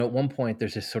At one point,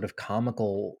 there's this sort of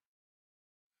comical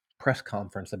press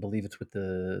conference. I believe it's with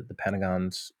the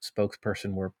Pentagon's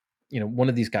spokesperson, where one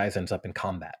of these guys ends up in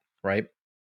combat, right?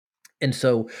 And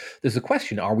so there's a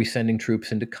question: are we sending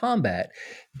troops into combat?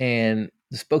 And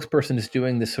the spokesperson is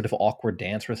doing this sort of awkward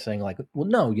dance, where saying like, "Well,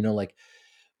 no, like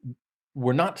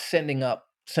we're not sending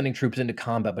troops into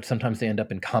combat, but sometimes they end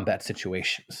up in combat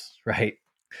situations, right?"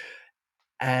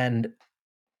 And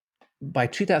by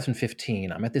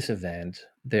 2015, I'm at this event.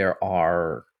 There's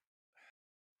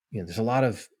a lot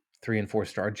of 3 and 4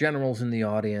 star generals in the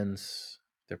audience.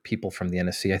 There are people from the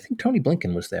NSC. I think Tony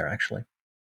Blinken was there actually.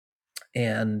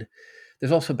 And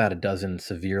there's also about a dozen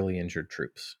severely injured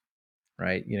troops,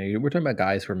 right? We're talking about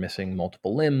guys who are missing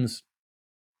multiple limbs,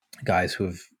 guys who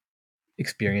have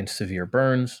experienced severe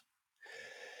burns.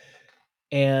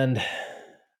 And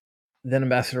then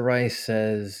Ambassador Rice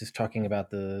is talking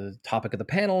about the topic of the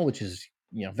panel, which is,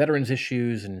 veterans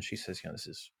issues. And she says, this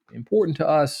is important to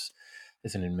us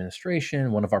as an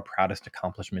administration. One of our proudest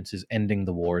accomplishments is ending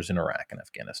the wars in Iraq and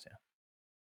Afghanistan.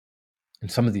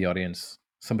 And somebody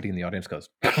in the audience goes,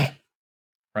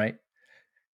 right?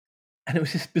 And it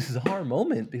was this bizarre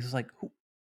moment because like,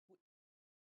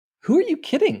 who are you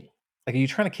kidding? Like, are you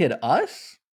trying to kid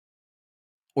us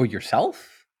or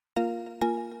yourself?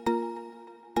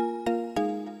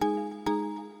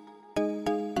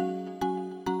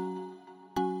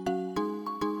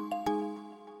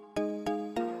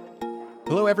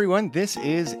 Hello, everyone. This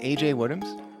is AJ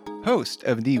Woodhams, host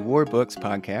of the War Books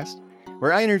podcast,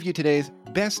 where I interview today's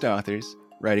best authors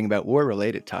writing about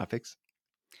war-related topics.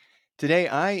 Today,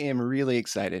 I am really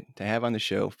excited to have on the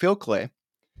show Phil Klay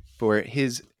for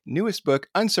his newest book,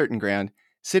 Uncertain Ground: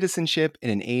 Citizenship in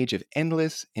an Age of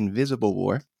Endless Invisible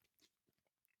War.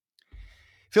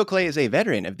 Phil Klay is a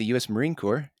veteran of the U.S. Marine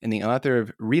Corps and the author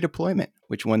of Redeployment,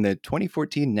 which won the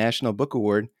 2014 National Book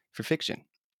Award for fiction.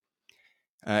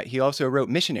 He also wrote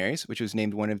Missionaries, which was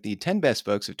named one of the 10 best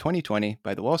books of 2020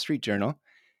 by the Wall Street Journal.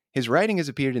 His writing has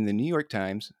appeared in the New York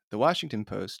Times, the Washington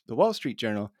Post, the Wall Street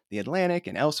Journal, the Atlantic,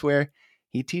 and elsewhere.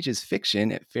 He teaches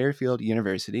fiction at Fairfield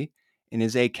University and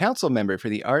is a council member for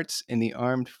the Arts in the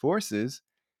Armed Forces.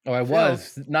 Oh, I Phil,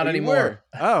 was. Not you were. anymore.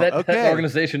 Oh, That okay.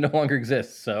 organization no longer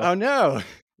exists. So, Oh, no.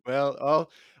 Well,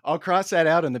 I'll cross that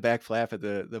out on the back flap of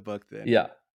the book then. yeah.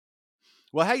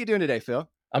 Well, how you doing today, Phil?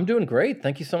 I'm doing great.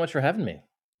 Thank you so much for having me.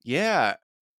 Yeah.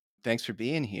 Thanks for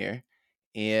being here.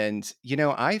 And,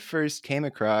 I first came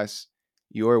across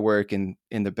your work in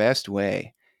the best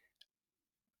way.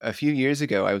 A few years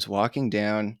ago, I was walking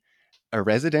down a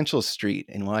residential street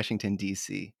in Washington,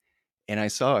 D.C., and I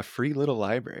saw a free little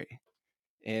library.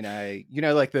 And I,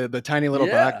 like the tiny little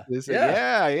Yeah. boxes.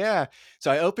 Yeah. Yeah.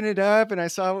 So I opened it up and I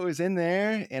saw what was in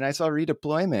there, and I saw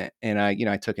Redeployment. And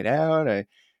I took it out.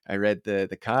 I read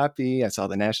the copy. I saw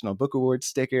the National Book Award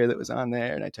sticker that was on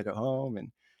there, and I took it home,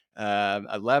 and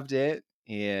I loved it.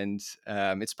 And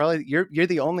it's probably you're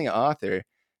the only author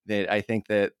that I think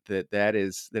that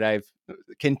I've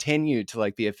continued to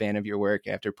like be a fan of your work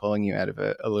after pulling you out of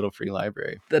a little free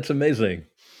library. That's amazing.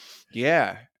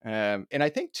 Yeah. And I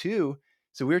think too,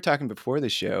 so we were talking before the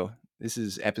show, I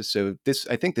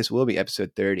think this will be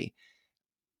episode 30.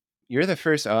 You're the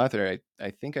first author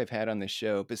I think I've had on the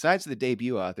show, besides the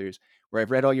debut authors, where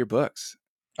I've read all your books.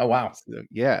 Oh, wow. So,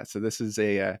 yeah. So this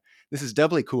is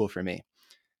doubly cool for me.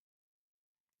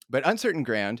 But Uncertain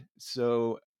Ground,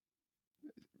 so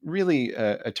really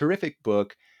a terrific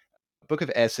book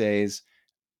of essays,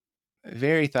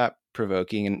 very thought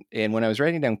provoking. And when I was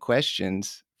writing down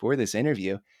questions for this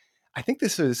interview, I think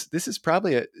this is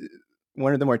probably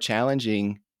one of the more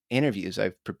challenging interviews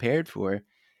I've prepared for,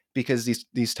 because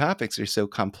these topics are so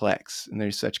complex and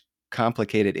there's such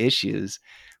complicated issues,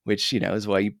 which is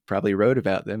why you probably wrote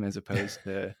about them as opposed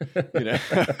to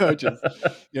just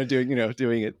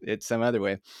doing it some other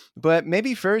way. But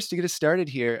maybe first, to get us started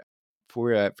here,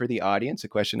 for the audience, a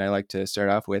question I like to start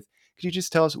off with: could you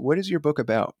just tell us, what is your book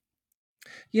about?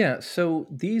 Yeah. So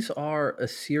these are a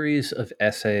series of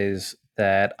essays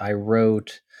that I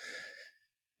wrote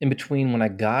in between when I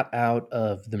got out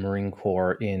of the Marine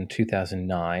Corps in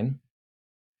 2009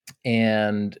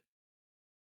 and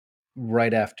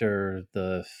right after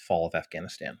the fall of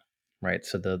Afghanistan, right?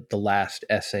 So the last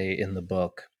essay in the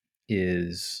book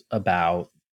is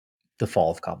about the fall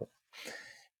of Kabul.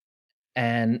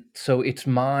 And so it's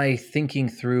my thinking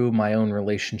through my own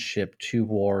relationship to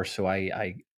war. So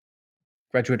I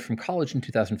graduated from college in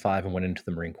 2005 and went into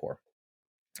the Marine Corps.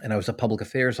 And I was a public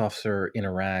affairs officer in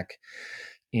Iraq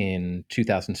in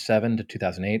 2007 to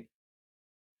 2008.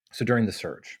 So during the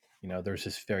surge, there's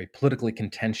this very politically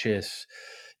contentious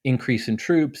increase in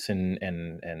troops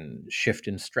and shift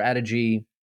in strategy.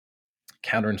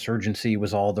 counterinsurgency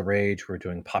was all the rage. We were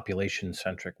doing population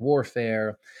centric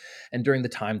warfare. And during the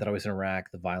time that I was in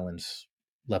Iraq, the violence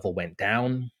level went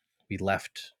down. We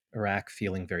left Iraq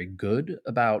feeling very good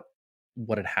about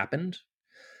what had happened.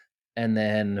 And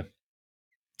then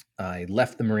I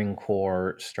left the Marine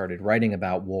Corps, started writing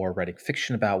about war, writing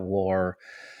fiction about war,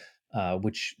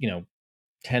 which,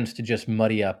 tends to just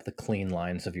muddy up the clean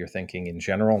lines of your thinking in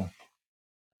general.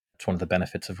 It's one of the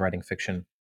benefits of writing fiction.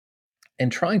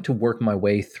 And trying to work my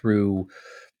way through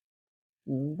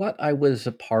what I was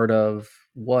a part of,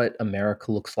 what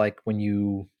America looks like when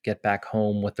you get back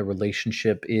home, what the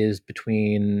relationship is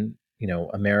between,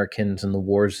 Americans and the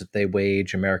wars that they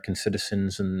wage, American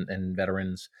citizens and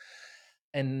veterans,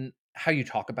 and how you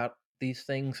talk about these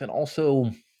things, and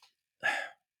also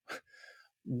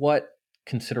what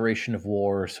consideration of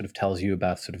war sort of tells you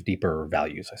about sort of deeper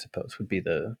values, I suppose, would be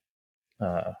the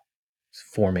uh,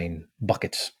 four main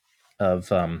buckets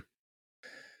of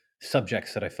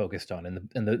subjects that I focused on.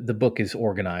 And the book is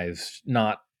organized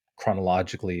not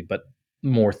chronologically, but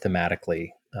more thematically.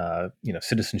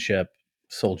 Citizenship,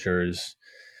 soldiers,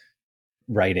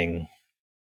 writing,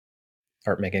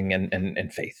 art making,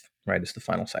 and faith. Right, is the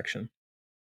final section.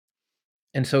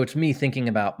 And so it's me thinking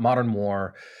about modern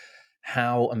war,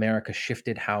 how America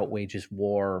shifted, how it wages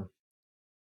war,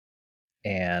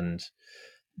 and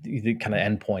the kind of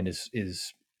endpoint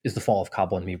is the fall of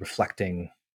Kabul, and me reflecting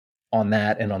on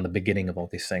that and on the beginning of all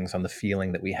these things, on the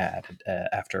feeling that we had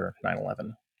after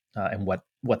 9/11, and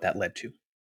what that led to.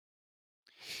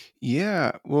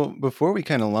 Yeah. Well, before we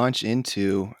kind of launch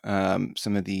into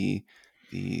some of the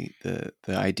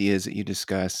ideas that you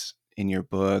discuss in your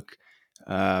book,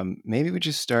 maybe we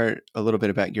just start a little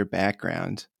bit about your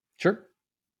background. Sure.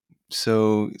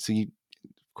 So you,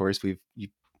 of course, you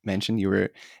mentioned you were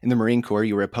in the Marine Corps.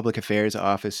 You were a public affairs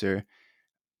officer,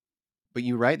 but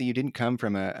you write that you didn't come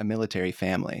from a military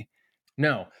family.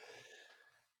 No,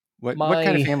 What kind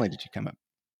of my family did you come up?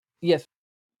 yes,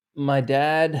 my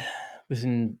dad was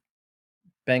in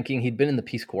banking. He'd been in the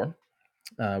Peace Corps,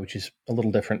 which is a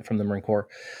little different from the Marine Corps.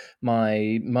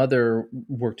 My mother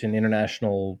worked in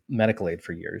international medical aid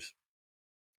for years.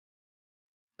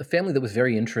 A family that was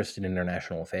very interested in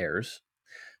international affairs.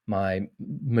 My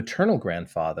maternal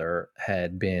grandfather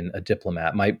had been a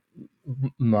diplomat. My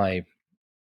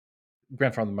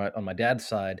grandfather on my dad's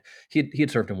side, he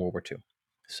had served in World War II,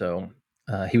 so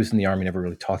he was in the army. Never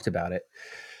really talked about it,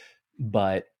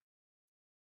 but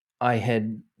I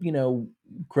had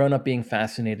grown up being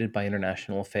fascinated by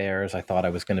international affairs. I thought I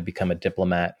was going to become a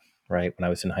diplomat, right, when I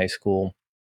was in high school,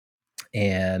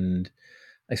 and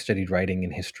I studied writing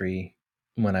and history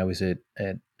when I was at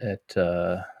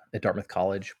Dartmouth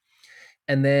College,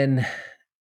 and then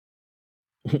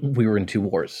we were in two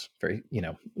wars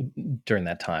during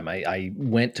that time. I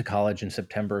went to college in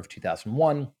September of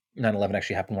 2001. 9/11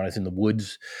 actually happened when I was in the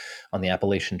woods on the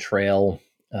Appalachian Trail.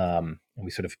 And we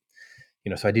sort of,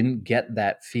 so I didn't get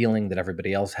that feeling that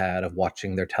everybody else had of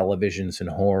watching their televisions in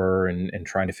horror and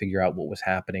trying to figure out what was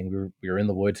happening. We were in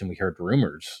the woods and we heard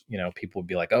rumors. People would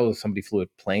be like, oh, somebody flew a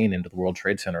plane into the World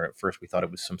Trade Center. At first, we thought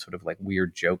it was some sort of like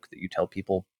weird joke that you tell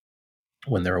people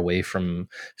when they're away from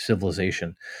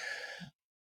civilization.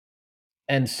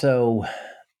 And so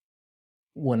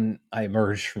when I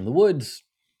emerged from the woods,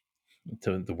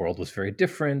 the world was very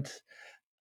different.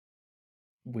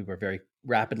 We were very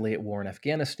rapidly at war in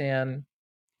Afghanistan,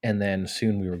 and then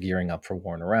soon we were gearing up for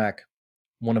war in Iraq.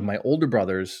 One of my older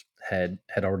brothers had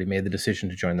already made the decision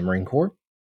to join the Marine Corps,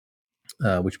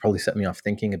 which probably set me off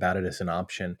thinking about it as an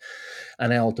option.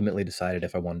 And I ultimately decided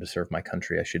if I wanted to serve my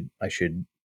country, I should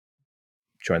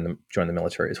join the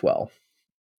military as well.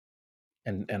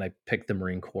 And I picked the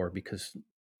Marine Corps because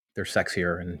they're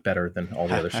sexier and better than all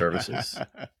the other services.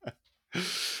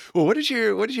 Well, what did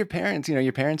your parents?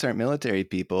 Your parents aren't military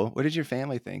people. What did your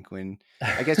family think when?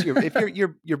 I guess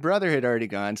your brother had already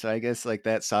gone, so I guess like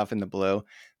that softened the blow.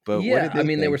 But what Yeah, did I they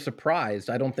mean, they were think?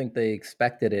 surprised. I don't think they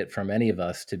expected it from any of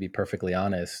us, to be perfectly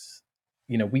honest.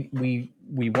 We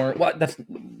weren't. Well, that's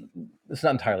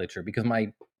not entirely true because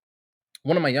my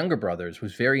one of my younger brothers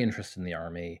was very interested in the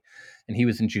army, and he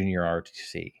was in junior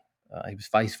ROTC. He's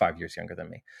 5 years younger than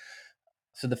me,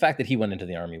 so the fact that he went into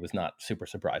the army was not super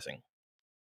surprising.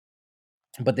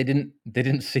 But they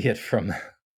didn't see it from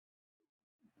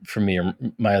me or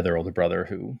my other older brother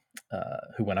who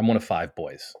went. I'm one of five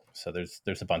boys, so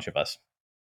there's a bunch of us.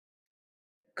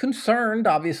 Concerned,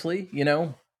 obviously, you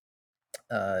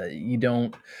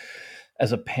don't,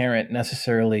 as a parent,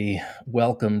 necessarily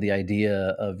welcome the idea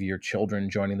of your children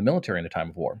joining the military in a time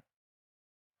of war.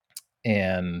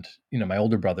 And my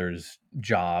older brother's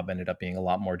job ended up being a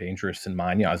lot more dangerous than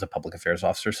mine. I was a public affairs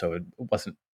officer, so it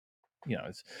wasn't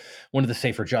it's one of the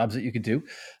safer jobs that you could do.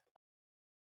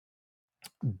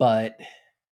 But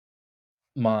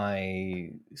my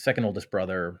second oldest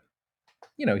brother,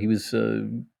 he was a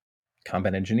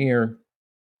combat engineer.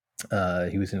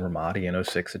 He was in Ramadi in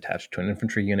 '06, attached to an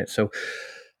infantry unit. So,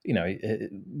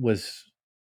 it was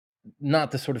not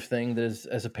the sort of thing that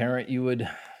as a parent you'd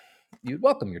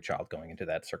welcome your child going into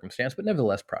that circumstance, but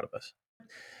nevertheless proud of us.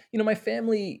 My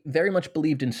family very much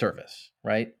believed in service,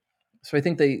 right? So I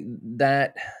think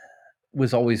that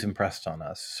was always impressed on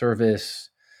us. Service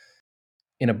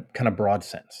in a kind of broad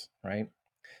sense, right?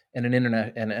 And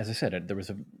and as I said, there was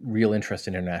a real interest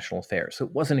in international affairs. So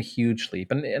it wasn't a huge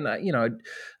leap. And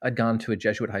I'd gone to a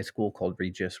Jesuit high school called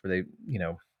Regis, where they,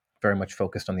 very much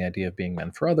focused on the idea of being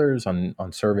men for others,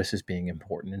 on service as being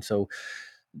important. And so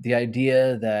the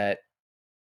idea that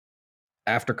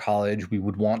after college we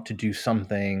would want to do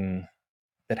something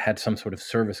that had some sort of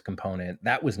service component,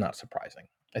 that was not surprising.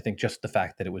 I think just the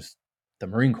fact that it was the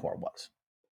Marine Corps was.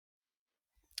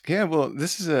 Yeah, well,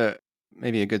 this is a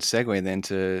maybe a good segue then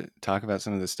to talk about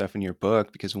some of the stuff in your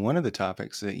book, because one of the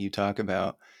topics that you talk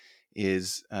about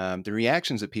is the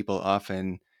reactions that people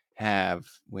often have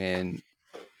when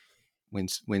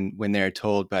they're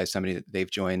told by somebody that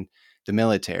they've joined the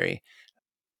military.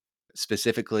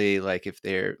 Specifically, like if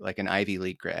they're like an Ivy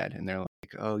League grad and they're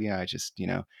like, "Oh yeah, I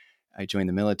joined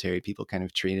the military." People kind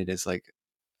of treat it as like,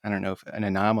 I don't know if an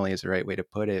anomaly is the right way to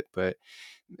put it, but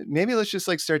maybe let's just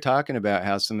like start talking about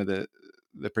how some of the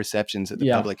perceptions that the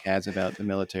Yeah. public has about the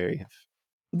military have.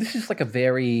 This is like a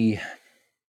very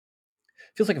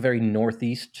feels like a very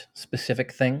Northeast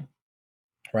specific thing,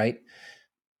 right?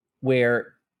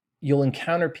 Where you'll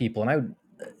encounter people, and I would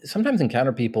sometimes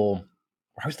encounter people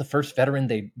where I was the first veteran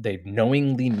they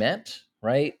knowingly met,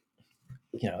 right?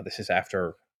 This is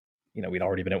after, we'd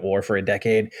already been at war for a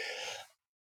decade.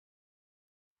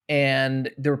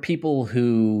 And there were people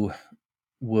who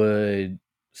would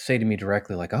say to me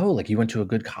directly, like, "Oh, like you went to a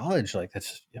good college, like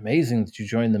that's amazing that you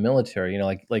joined the military."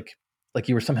 Like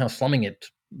you were somehow slumming it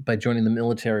by joining the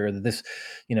military, or that this,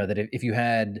 that if you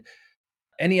had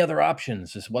any other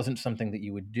options, this wasn't something that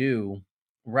you would do,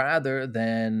 rather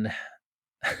than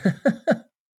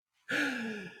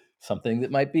something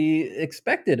that might be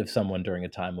expected of someone during a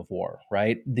time of war,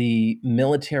 right? The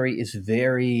military is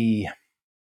very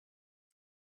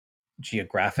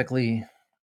geographically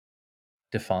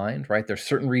defined, right? There's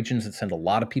certain regions that send a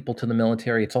lot of people to the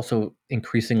military. It's also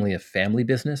increasingly a family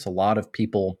business. A lot of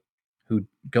people who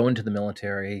go into the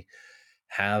military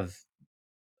have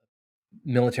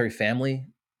military family.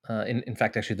 In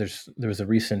fact, actually, there was a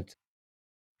recent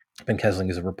Ben Kesling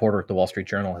is a reporter at the Wall Street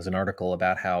Journal, has an article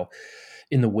about how,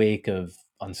 in the wake of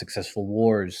unsuccessful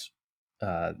wars,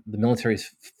 the military is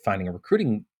finding a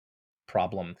recruiting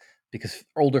problem because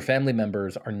older family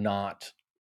members are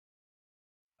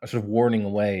sort of warning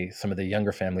away some of the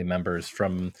younger family members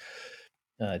from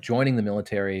joining the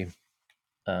military,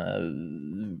 uh,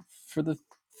 for the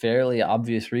fairly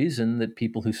obvious reason that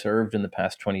people who served in the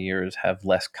past 20 years have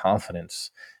less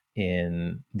confidence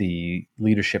in the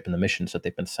leadership and the missions that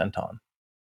they've been sent on,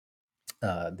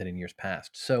 than in years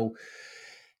past. So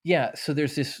yeah, so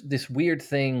there's this weird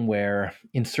thing where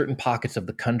in certain pockets of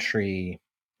the country,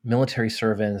 military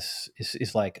service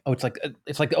is like, oh, it's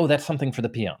like, oh, that's something for the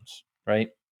peons, right?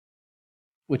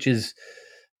 Which is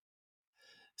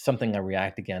something I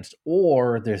react against.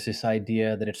 Or there's this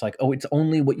idea that it's like, oh, it's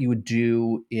only what you would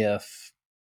do if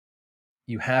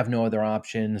you have no other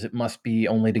options. It must be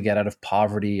only to get out of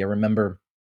poverty. I remember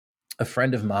a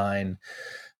friend of mine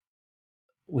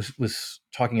was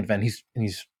talking at an event.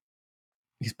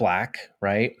 He's black,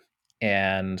 right?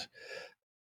 And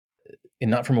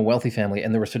not from a wealthy family.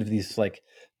 And there were sort of these like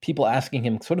people asking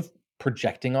him, sort of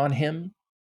projecting on him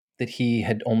that he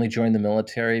had only joined the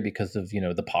military because of,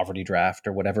 the poverty draft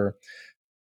or whatever.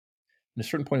 At a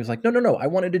certain point, he was like, no, no, no, I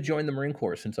wanted to join the Marine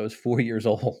Corps since I was 4 years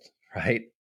old, right?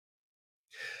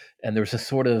 And there was a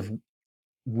sort of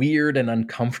weird and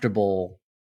uncomfortable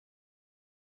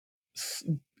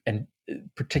and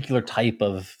particular type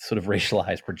of sort of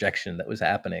racialized projection that was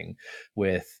happening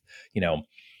with, you know,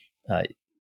 uh,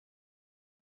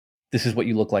 this is what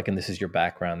you look like and this is your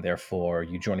background. Therefore,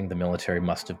 you joining the military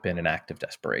must have been an act of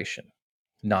desperation,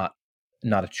 not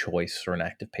not a choice or an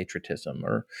act of patriotism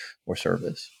or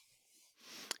service.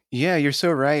 Yeah, you're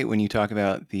so right when you talk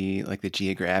about the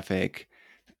geographic,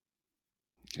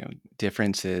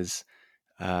 differences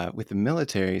with the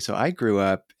military. So I grew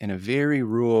up in a very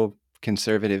rural,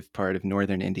 conservative part of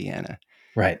northern Indiana,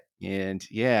 Right. and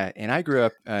yeah, and I grew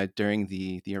up during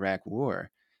the Iraq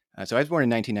War. So I was born in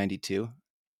 1992.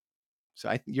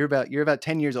 So you're about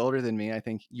 10 years older than me. I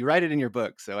think you write it in your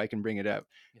book, so I can bring it up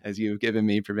Yeah. as you've given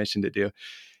me permission to do.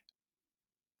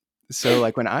 So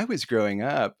like when I was growing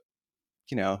up,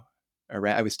 you know,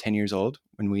 Iraq, I was 10 years old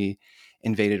when we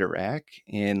invaded Iraq,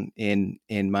 and in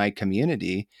my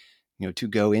community, to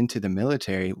go into the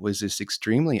military was this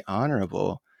extremely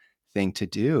honorable thing to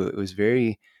do. It was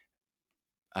very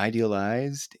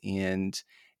idealized, and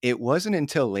it wasn't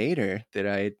until later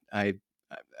that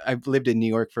I've lived in New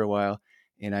York for a while,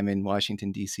 and I'm in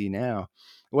Washington D.C. now.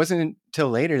 It wasn't until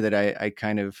later that I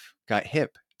kind of got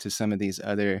hip to some of these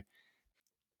other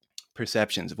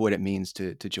perceptions of what it means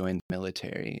to join the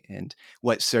military, and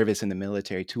what service in the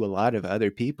military to a lot of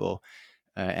other people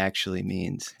actually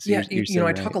means. So Yeah, you're so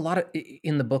I talk right. a lot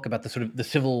in the book about the sort of the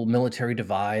civil military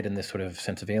divide and this sort of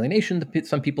sense of alienation that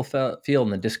some people feel,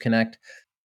 and the disconnect.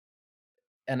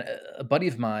 And a buddy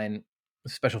of mine, a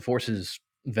special forces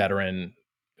veteran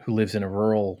who lives in a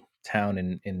rural town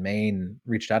in Maine,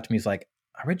 reached out to me. He's like,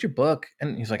 "I read your book,"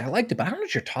 and he's like, "I liked it, but I don't know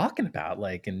what you're talking about.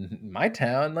 Like in my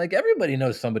town, like everybody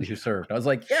knows somebody who served." I was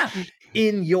like, "Yeah,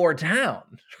 in your town."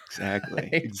 Exactly.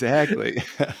 Right? Exactly.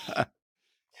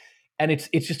 And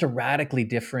it's just a radically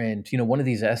different. One of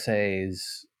these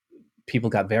essays,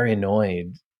 people got very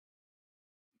annoyed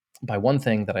by one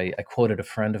thing that I quoted a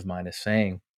friend of mine as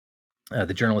saying.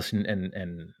 The journalist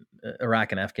and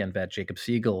Iraq and Afghan vet Jacob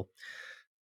Siegel,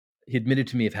 he admitted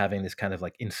to me of having this kind of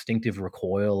like instinctive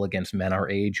recoil against men our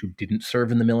age who didn't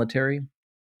serve in the military,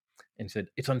 and said,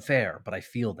 "It's unfair, but I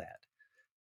feel that.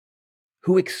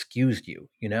 Who excused you,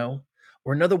 you know?"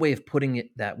 Or another way of putting it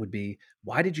that would be,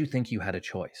 "Why did you think you had a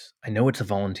choice? I know it's a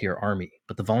volunteer army,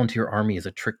 but the volunteer army is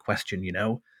a trick question, you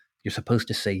know? You're supposed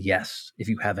to say yes if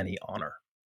you have any honor."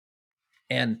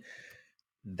 And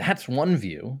that's one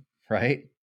view, right?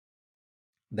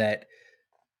 That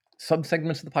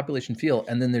subsegments of the population feel.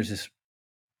 And then there's this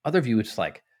other view, it's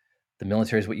like the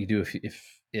military is what you do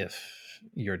if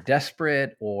you're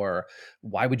desperate, or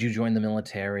why would you join the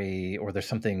military, or there's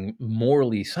something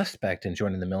morally suspect in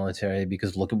joining the military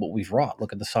because look at what we've wrought,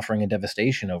 look at the suffering and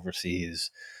devastation overseas.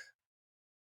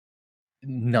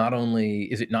 Not only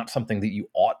is it not something that you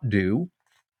ought do,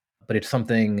 but it's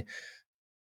something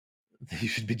that you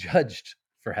should be judged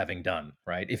for having done,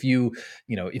 right? If you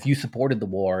supported the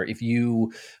war, if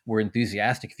you were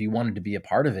enthusiastic, if you wanted to be a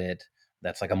part of it,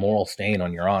 that's like a moral stain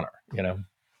on your honor.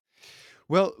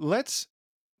 Well, let's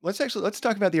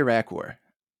talk about the Iraq War.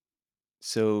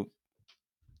 So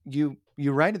you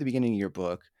write at the beginning of your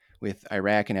book with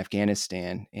Iraq and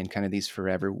Afghanistan and kind of these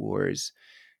forever wars.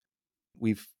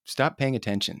 We've stopped paying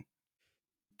attention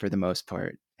for the most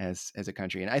part as a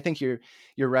country, and I think you're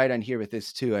right on here with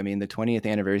this too. I mean, the 20th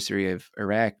anniversary of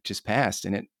Iraq just passed,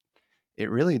 and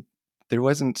it really, there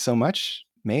wasn't so much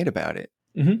made about it.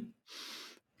 Hmm.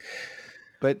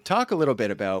 But talk a little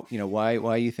bit about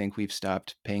why you think we've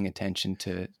stopped paying attention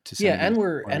to some Yeah, of these and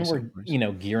we're and wars.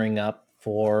 we're gearing up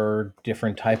for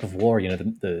different type of war.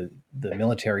 The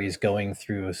military is going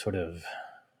through a sort of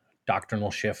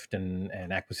doctrinal shift and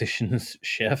acquisitions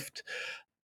shift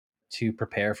to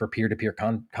prepare for peer-to-peer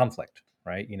conflict,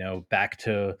 right? Back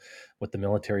to what the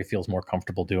military feels more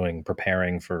comfortable doing,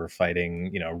 preparing for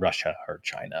fighting, Russia or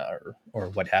China or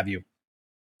what have you.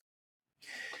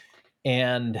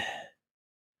 And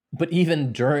but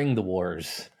even during the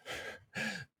wars,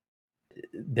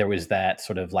 there was that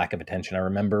sort of lack of attention. I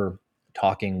remember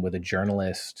talking with a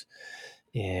journalist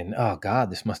in, oh god,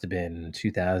 this must have been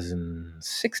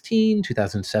 2016,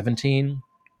 2017,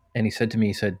 and he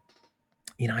said,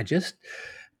 I just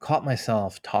caught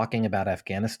myself talking about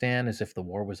Afghanistan as if the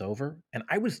war was over, and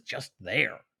I was just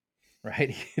there, right?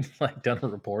 He'd like done a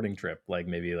reporting trip like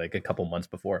maybe like a couple months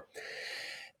before.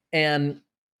 And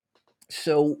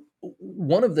so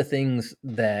one of the things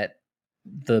that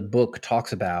the book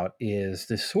talks about is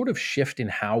this sort of shift in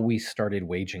how we started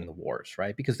waging the wars,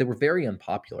 right? Because they were very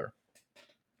unpopular.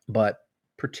 But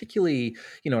particularly,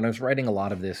 and I was writing a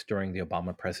lot of this during the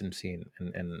Obama presidency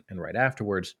and right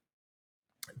afterwards,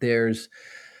 there's,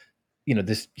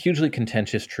 this hugely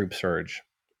contentious troop surge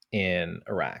in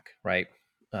Iraq, right?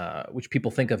 Which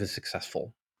people think of as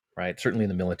successful, right? Certainly in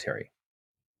the military.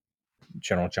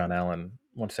 General John Allen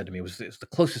once said to me, it was the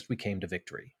closest we came to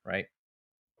victory, right?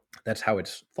 That's how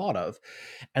it's thought of.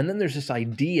 And then there's this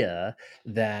idea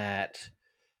that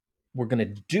we're going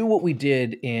to do what we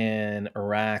did in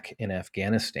Iraq and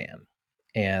Afghanistan.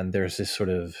 And there's this sort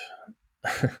of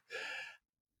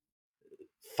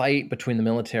fight between the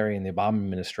military and the Obama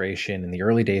administration in the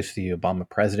early days of the Obama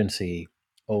presidency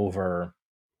over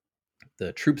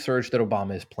the troop surge that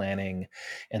Obama is planning.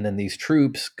 And then these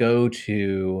troops go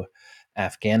to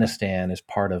Afghanistan as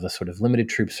part of a sort of limited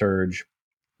troop surge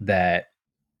that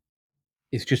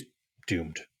is just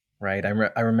doomed, right?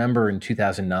 I remember in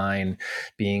 2009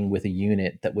 being with a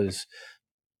unit that was,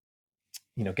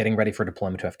 getting ready for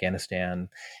deployment to Afghanistan,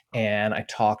 and I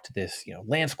talked to this,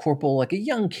 lance corporal, like a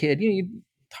young kid, you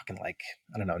talking like,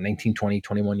 I don't know, 19, 20,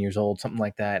 21 years old, something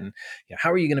like that. And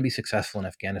how are you going to be successful in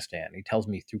Afghanistan? And he tells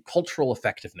me through cultural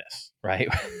effectiveness, right?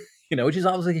 Which is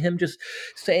obviously him just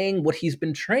saying what he's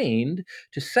been trained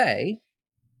to say,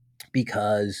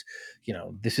 because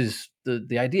this is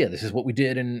the idea, this is what we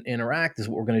did in Iraq, this is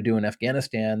what we're going to do in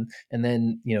Afghanistan. And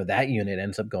then that unit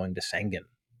ends up going to Sangin,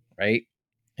 right,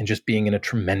 and just being in a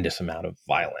tremendous amount of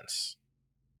violence.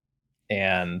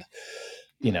 And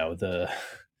the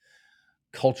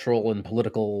cultural and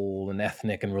political and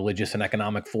ethnic and religious and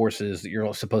economic forces that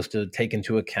you're supposed to take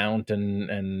into account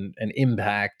and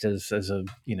impact as a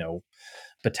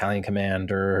battalion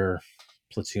commander,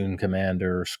 platoon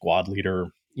commander, squad leader,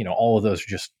 all of those are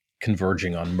just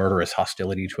converging on murderous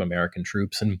hostility to American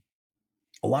troops. And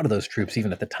a lot of those troops,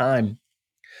 even at the time,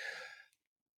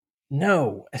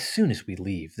 know as soon as we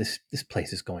leave, this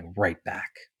place is going right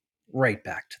back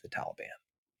to the Taliban,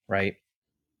 right?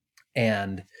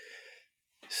 And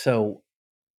so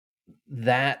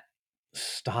that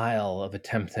style of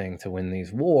attempting to win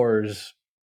these wars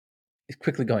is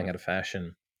quickly going out of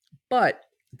fashion. But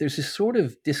there's this sort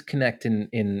of disconnect in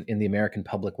the American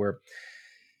public where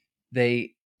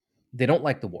they they don't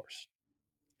like the wars.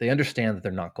 They understand that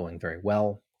they're not going very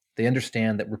well. They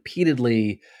understand that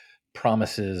repeatedly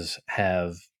promises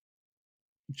have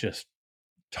just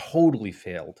totally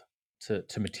failed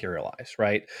to materialize,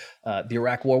 right? The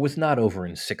Iraq War was not over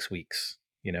in 6 weeks,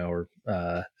 or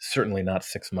certainly not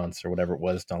 6 months or whatever it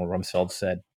was Donald Rumsfeld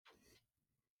said.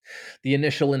 The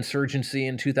initial insurgency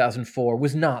in 2004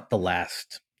 was not the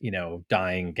last,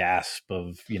 dying gasp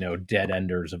of, dead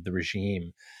enders of the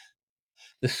regime.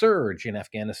 The surge in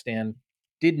Afghanistan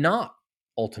did not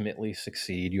ultimately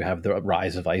succeed. You have the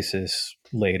rise of ISIS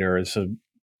later. It's a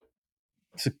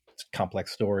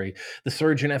complex story. The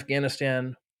surge in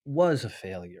Afghanistan was a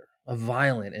failure, a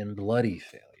violent and bloody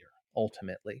failure,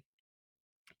 ultimately.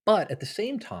 But at the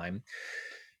same time,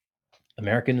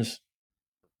 Americans,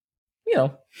 you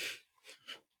know,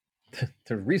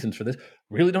 there are reasons for this,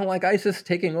 really don't like ISIS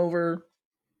taking over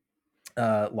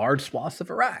large swaths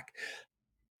of Iraq.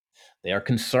 They are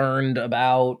concerned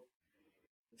about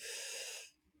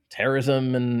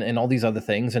terrorism and all these other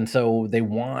things. And so they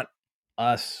want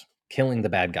us killing the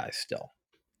bad guys still.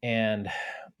 And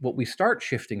what we start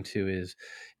shifting to is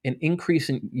an increase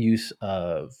in use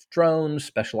of drones,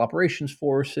 special operations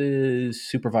forces,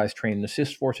 supervised train and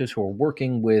assist forces who are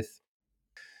working with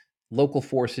local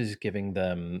forces, giving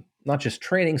them not just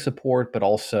training support, but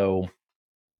also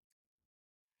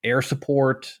air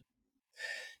support.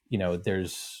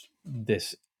 There's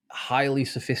this highly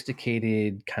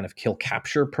sophisticated kind of kill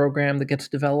capture program that gets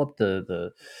developed.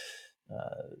 The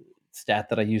stat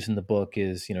that I use in the book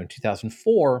is, in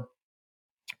 2004,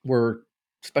 we're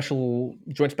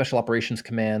Joint Special Operations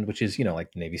Command, which is,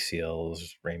 like the Navy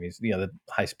SEALs, Ramis, the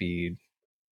high speed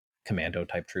commando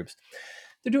type troops.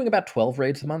 They're doing about 12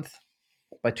 raids a month.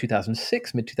 By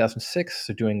 2006, mid 2006,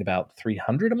 they're doing about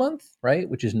 300 a month, right?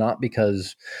 Which is not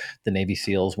because the Navy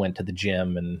SEALs went to the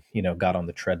gym and got on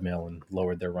the treadmill and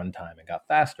lowered their runtime and got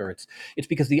faster. It's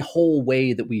because the whole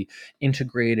way that we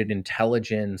integrated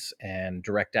intelligence and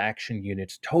direct action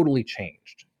units totally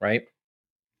changed, right?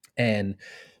 And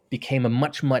became a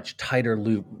much tighter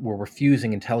loop where we're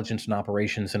fusing intelligence and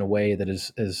operations in a way that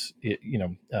is, as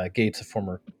Gates, a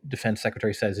former defense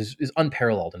secretary, says is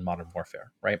unparalleled in modern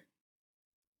warfare, right?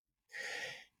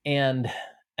 and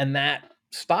and that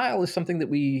style is something that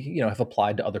we have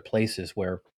applied to other places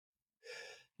where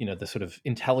the sort of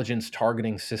intelligence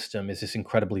targeting system is this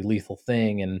incredibly lethal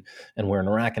thing. And where in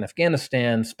Iraq and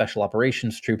Afghanistan, special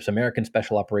operations troops, American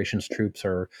special operations troops,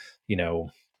 are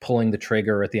pulling the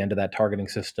trigger at the end of that targeting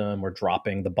system or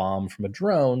dropping the bomb from a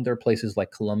drone. There are places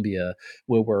like Colombia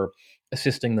where we're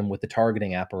assisting them with the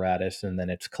targeting apparatus, and then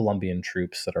it's Colombian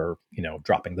troops that are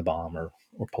dropping the bomb or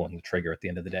pulling the trigger at the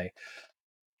end of the day.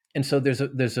 And so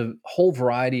there's a whole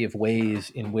variety of ways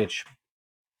in which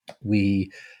we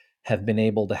have been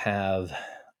able to have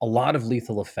a lot of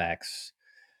lethal effects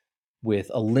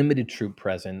with a limited troop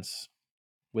presence,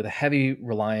 with a heavy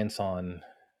reliance on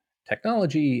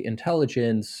technology,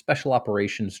 intelligence, special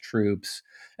operations troops,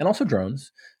 and also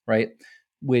drones, right?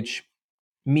 Which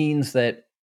means that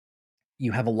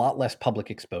you have a lot less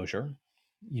public exposure.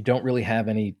 You don't really have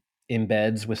any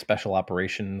embeds with special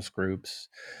operations groups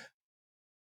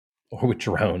or with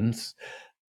drones.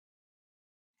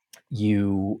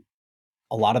 You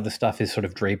A lot of the stuff is sort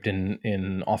of draped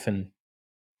in often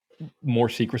more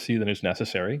secrecy than is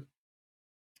necessary.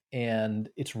 and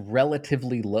it's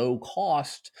relatively low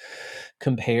cost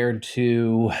compared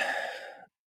to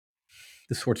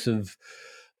the sorts of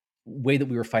way that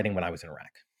we were fighting when I was in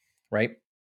Iraq, right?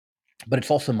 But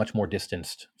it's also much more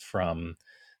distanced from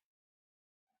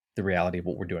the reality of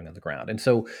what we're doing on the ground. And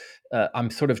so I'm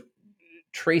sort of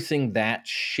tracing that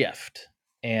shift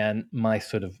and my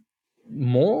sort of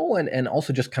moral and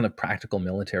also just kind of practical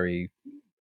military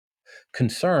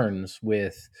concerns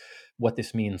with what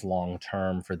this means long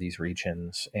term for these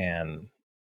regions and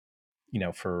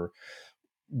for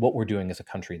what we're doing as a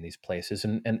country in these places.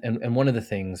 And one of the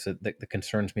things that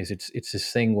concerns me is it's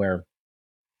this thing where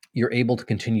you're able to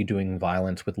continue doing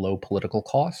violence with low political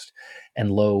cost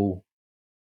and low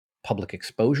public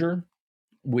exposure,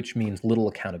 which means little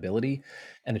accountability.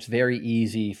 And it's very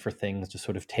easy for things to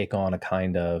sort of take on a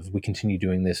kind of, we continue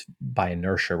doing this by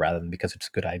inertia rather than because it's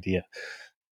a good idea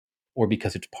or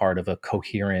because it's part of a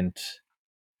coherent,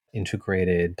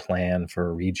 integrated plan for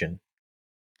a region.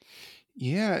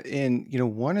 Yeah, and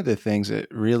one of the things that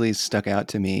really stuck out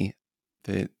to me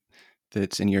that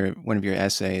that's in your one of your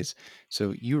essays.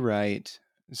 So you write.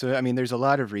 So I mean, there's a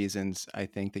lot of reasons I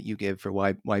think that you give for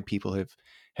why people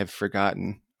have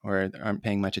forgotten or aren't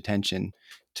paying much attention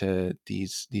to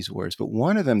these wars. But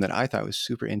one of them that I thought was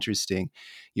super interesting,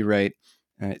 you write.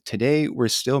 Today, we're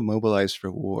still mobilized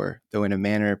for war, though in a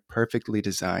manner perfectly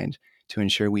designed to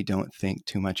ensure we don't think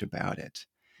too much about it.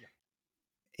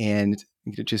 Yeah. And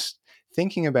just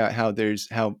thinking about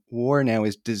how war now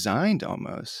is designed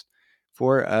almost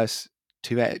for us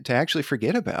to actually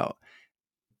forget about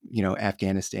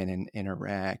Afghanistan and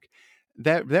Iraq.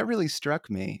 That really struck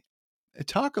me.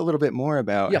 Talk a little bit more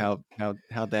about Yeah.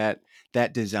 how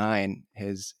that design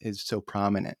is so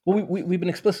prominent. Well, we've been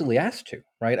explicitly asked to,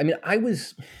 right? I mean, I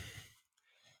was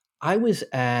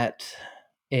at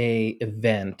a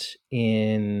event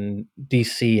in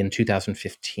DC in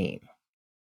 2015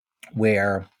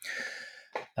 where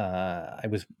I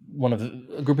was one of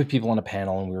a group of people on a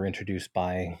panel, and we were introduced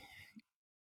by,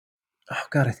 oh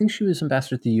God, I think she was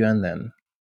ambassador to the UN then,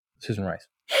 Susan Rice,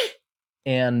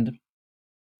 and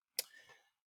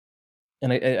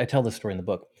I tell this story in the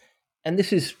book, and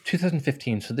this is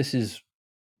 2015, so this is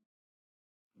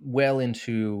well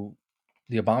into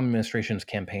the Obama administration's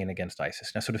campaign against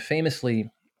ISIS. Now, sort of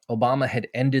famously, Obama had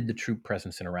ended the troop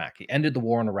presence in Iraq. He ended the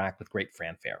war in Iraq with great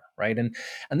fanfare, right? And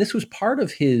this was part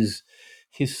of his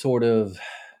sort of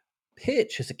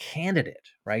pitch as a candidate,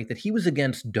 right? That he was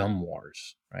against dumb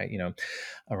wars, right?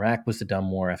 Iraq was the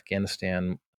dumb war,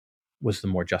 Afghanistan was the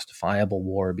more justifiable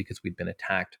war because we'd been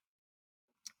attacked.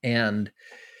 And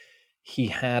he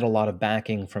had a lot of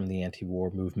backing from the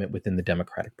anti-war movement within the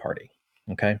Democratic Party.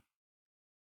 Okay.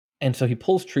 And so he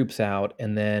pulls troops out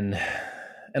and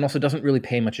also doesn't really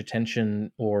pay much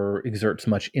attention or exerts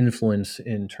much influence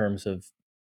in terms of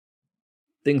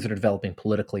things that are developing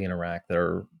politically in Iraq that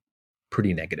are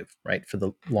pretty negative, right, for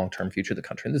the long-term future of the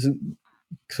country. And this is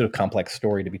a sort of complex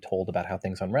story to be told about how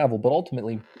things unravel, but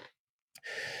ultimately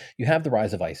you have the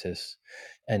rise of ISIS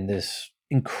and this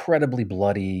incredibly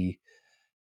bloody,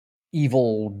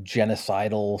 evil,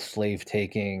 genocidal,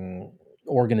 slave-taking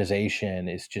organization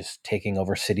is just taking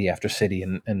over city after city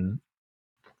and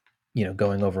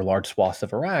going over large swaths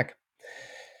of Iraq.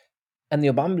 And the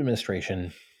Obama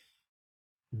administration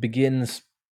begins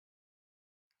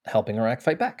helping Iraq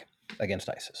fight back against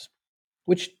ISIS,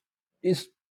 which is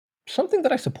something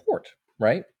that I support,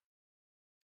 right?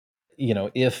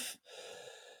 If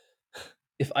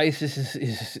ISIS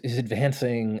is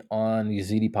advancing on the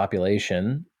Yazidi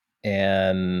population,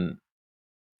 and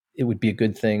it would be a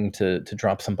good thing to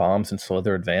drop some bombs and slow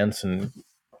their advance and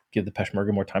give the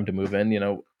Peshmerga more time to move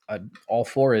in, I'm all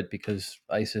for it because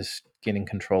ISIS gaining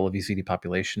control of Yazidi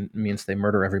population means they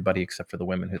murder everybody except for the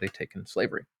women who they take in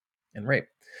slavery and rape.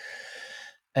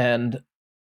 And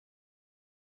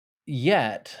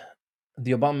yet,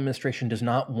 the Obama administration does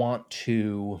not want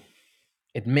to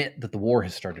admit that the war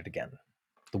has started again,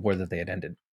 the war that they had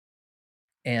ended.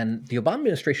 And the Obama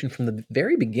administration, from the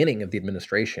very beginning of the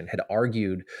administration, had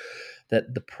argued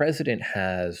that the president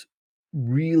has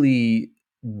really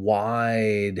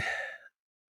wide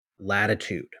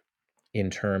latitude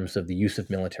in terms of the use of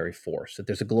military force. That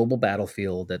there's a global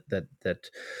battlefield that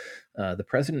the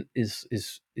president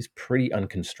is pretty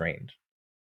unconstrained.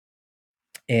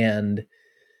 And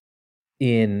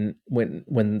in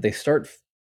when they start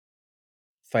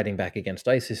fighting back against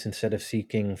ISIS, instead of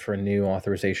seeking for a new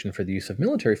authorization for the use of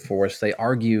military force, they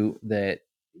argue that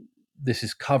this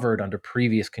is covered under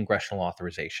previous congressional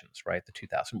authorizations, right? The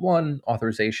 2001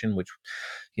 authorization, which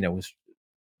was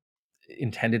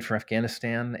intended for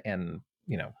Afghanistan, and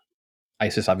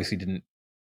ISIS obviously didn't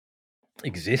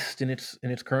exist in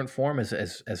its current form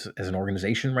as an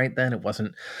organization right then. It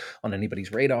wasn't on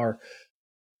anybody's radar.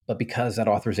 But because that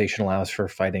authorization allows for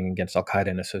fighting against Al Qaeda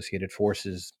and associated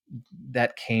forces,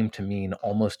 that came to mean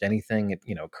almost anything. It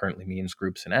currently means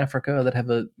groups in Africa that have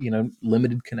a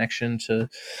limited connection to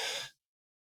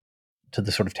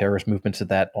the sort of terrorist movements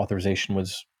that authorization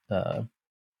was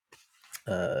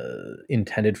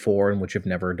intended for, and which have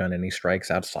never done any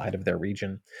strikes outside of their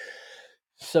region.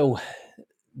 So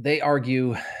they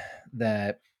argue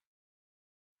that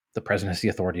the president has the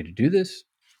authority to do this.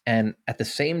 And at the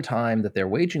same time that they're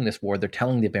waging this war, they're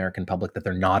telling the American public that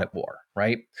they're not at war,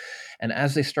 right? And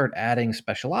as they start adding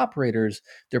special operators,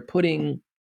 they're putting,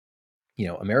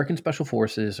 American special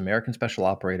forces, American special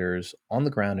operators on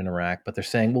the ground in Iraq, but they're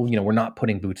saying, well, we're not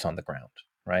putting boots on the ground,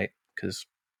 right? Because,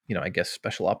 I guess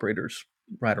special operators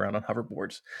ride around on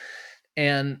hoverboards.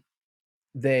 And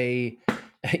they,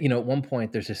 at one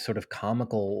point, there's this sort of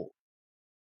comical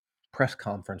press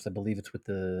conference. I believe it's with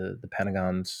the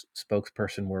Pentagon's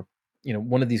spokesperson, where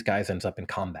one of these guys ends up in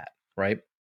combat, right?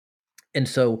 And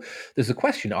so there's a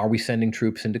question: are we sending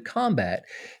troops into combat?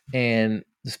 And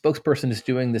the spokesperson is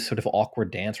doing this sort of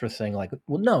awkward dance, with saying like,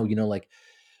 well, no, like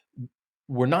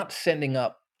we're not sending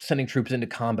troops into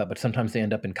combat, but sometimes they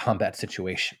end up in combat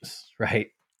situations, right?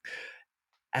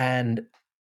 And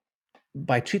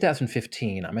by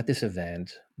 2015, I'm at this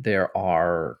event. There's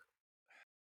a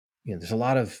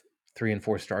lot of 3 and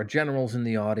 4 star generals in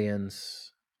the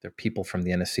audience. There are people from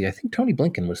the NSC. I think Tony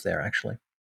Blinken was there, actually.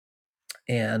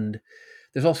 And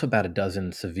there's also about a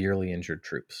dozen severely injured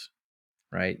troops,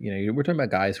 right? We're talking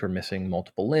about guys who are missing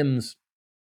multiple limbs,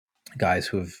 guys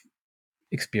who have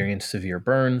experienced severe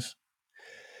burns.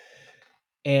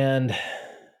 And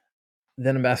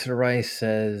then Ambassador Rice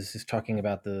is talking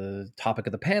about the topic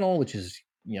of the panel, which is,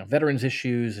 veterans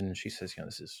issues. And she says,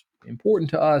 this is important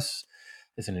to us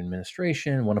as an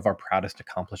administration. One of our proudest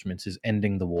accomplishments is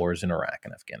ending the wars in Iraq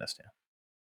and Afghanistan.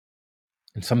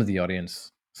 And somebody in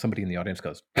the audience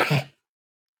goes,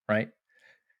 right?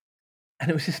 And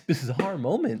it was this bizarre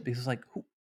moment because, like,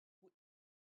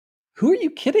 who are you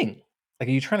kidding? Like,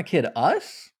 are you trying to kid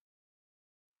us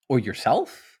or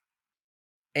yourself?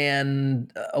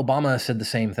 And Obama said the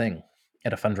same thing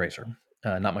at a fundraiser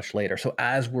not much later. So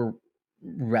as we're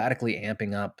radically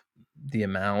amping up the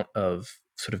amount of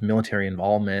sort of military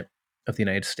involvement of the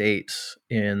United States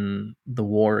in the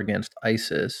war against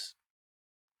ISIS,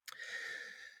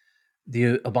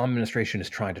 the Obama administration is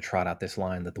trying to trot out this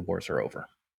line that the wars are over.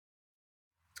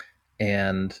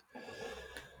 And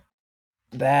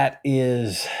that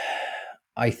is,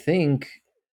 I think,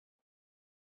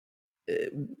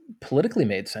 politically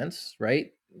made sense,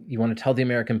 right? You want to tell the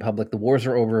American public the wars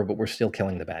are over, but we're still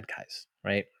killing the bad guys,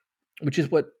 right? Which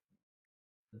is what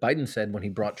Biden said when he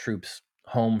brought troops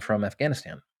home from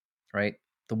Afghanistan, right?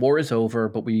 The war is over,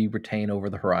 but we retain over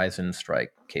the horizon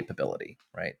strike capability,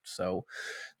 right? So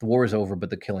the war is over, but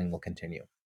the killing will continue.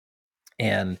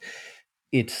 And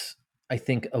it's, I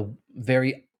think, a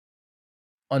very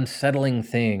unsettling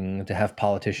thing to have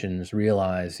politicians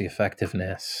realize the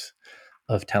effectiveness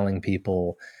of telling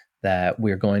people that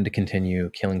we're going to continue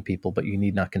killing people, but you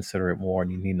need not consider it war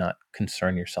and you need not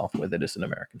concern yourself with it as an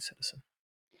American citizen.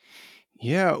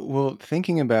 Yeah, well,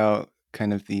 thinking about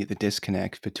kind of the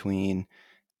disconnect between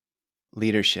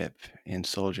leadership and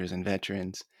soldiers and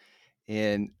veterans,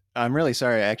 and I'm really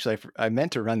sorry. Actually, I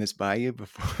meant to run this by you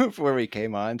before before we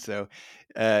came on. So,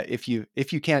 if you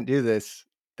can't do this,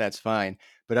 that's fine.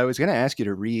 But I was going to ask you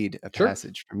to read a Sure.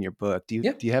 passage from your book. Do you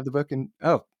Yeah. do you have the book? In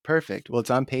Oh, perfect. Well, it's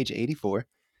on page 84,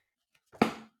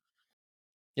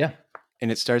 Yeah.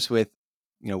 and it starts with,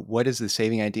 what is the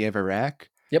saving idea of Iraq?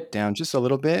 Yep. Down just a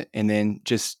little bit, and then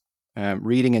just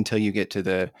reading until you get to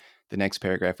the next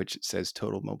paragraph, which says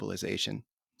total mobilization.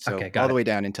 Okay. So all Got the it. way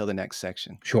down until the next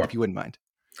section, if Sure. you wouldn't mind.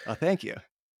 Oh, thank you.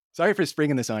 Sorry for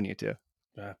springing this on you too.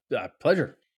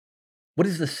 Pleasure. What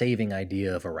is the saving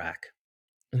idea of Iraq?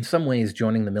 In some ways,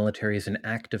 joining the military is an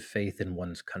act of faith in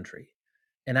one's country,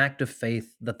 an act of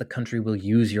faith that the country will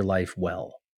use your life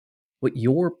well. What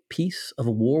your piece of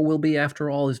a war will be, after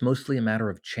all, is mostly a matter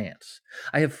of chance.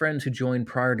 I have friends who joined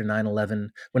prior to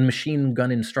 9/11, when machine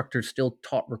gun instructors still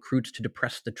taught recruits to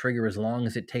depress the trigger as long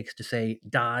as it takes to say,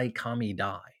 die, commie,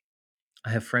 die. I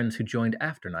have friends who joined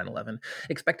after 9/11,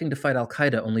 expecting to fight Al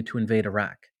Qaeda only to invade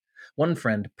Iraq. One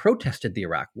friend protested the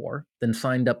Iraq War, then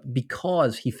signed up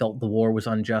because he felt the war was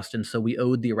unjust and so we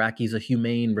owed the Iraqis a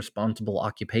humane, responsible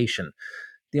occupation.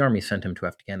 The army sent him to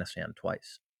Afghanistan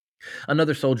twice.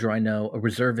 Another soldier I know, a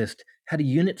reservist, had a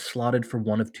unit slotted for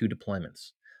one of 2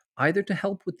 deployments, either to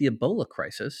help with the Ebola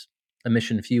crisis, a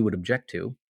mission few would object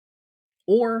to,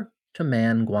 or to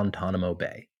man Guantanamo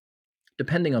Bay.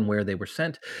 Depending on where they were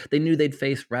sent, they knew they'd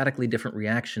face radically different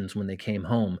reactions when they came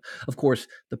home. Of course,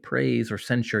 the praise or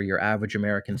censure your average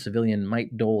American civilian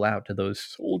might dole out to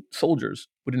those soldiers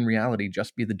would in reality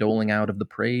just be the doling out of the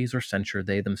praise or censure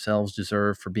they themselves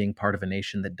deserve for being part of a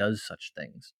nation that does such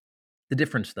things. The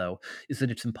difference, though, is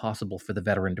that it's impossible for the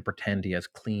veteran to pretend he has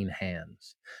clean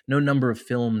hands. No number of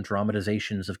film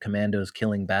dramatizations of commandos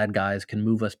killing bad guys can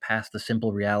move us past the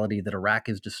simple reality that Iraq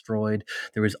is destroyed,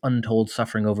 there is untold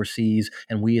suffering overseas,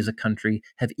 and we as a country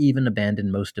have even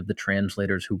abandoned most of the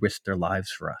translators who risked their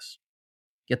lives for us.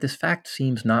 Yet this fact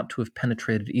seems not to have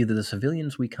penetrated either the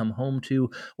civilians we come home to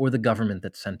or the government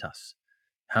that sent us.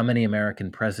 How many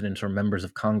American presidents or members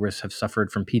of Congress have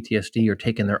suffered from PTSD or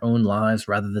taken their own lives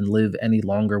rather than live any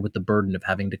longer with the burden of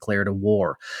having declared a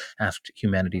war? Asked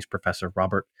humanities professor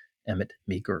Robert Emmett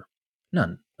Meeker.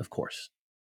 None, of course.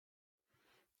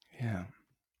 Yeah.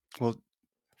 Well,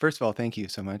 first of all, thank you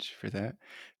so much for that.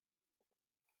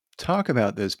 Talk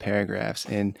about those paragraphs,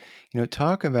 and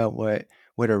talk about what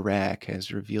Iraq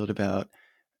has revealed about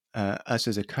us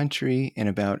as a country and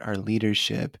about our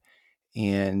leadership,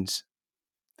 and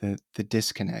the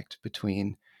disconnect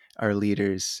between our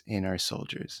leaders and our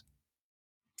soldiers.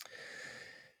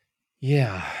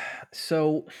 Yeah.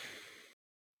 So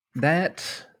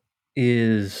that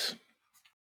is.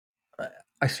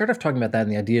 I started off talking about that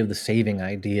and the idea of the saving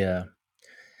idea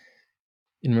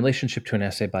in relationship to an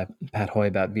essay by Pat Hoy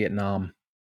about Vietnam.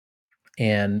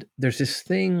 And there's this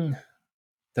thing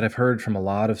that I've heard from a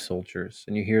lot of soldiers,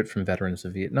 and you hear it from veterans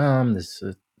of Vietnam.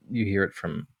 You hear it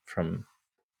from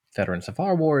veterans of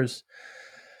our wars.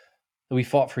 That we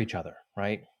fought for each other,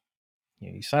 right?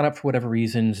 You sign up for whatever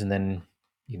reasons, and then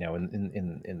in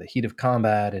the heat of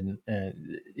combat, and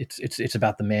it's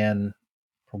about the man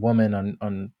or woman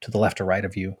on to the left or right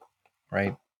of you,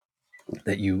 right?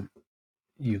 That you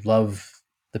love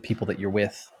the people that you're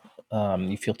with.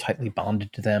 You feel tightly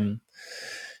bonded to them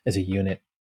as a unit,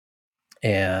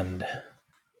 and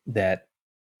that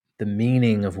the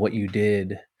meaning of what you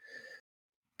did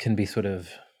can be sort of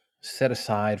set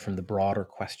aside from the broader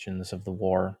questions of the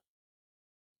war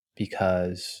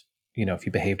because if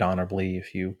you behaved honorably,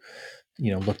 if you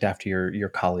looked after your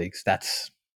colleagues,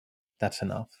 that's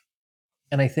enough.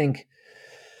 And I think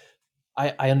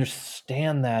I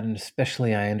understand that, and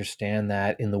especially I understand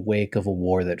that in the wake of a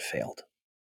war that failed,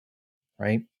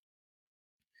 right?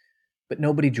 But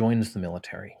nobody joins the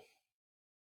military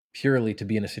purely to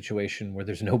be in a situation where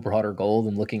there's no broader goal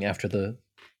than looking after the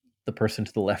person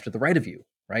to the left or the right of you,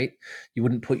 right? You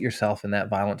wouldn't put yourself in that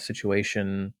violent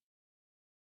situation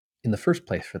in the first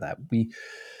place for that. We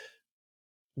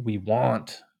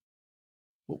want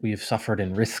what we have suffered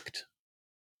and risked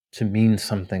to mean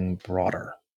something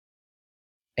broader.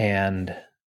 And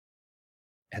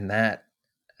that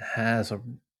has a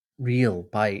real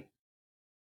bite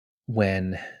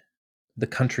when the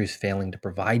country's failing to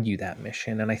provide you that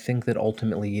mission. And I think that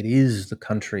ultimately it is the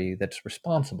country that's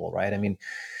responsible, right? I mean,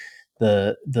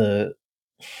 the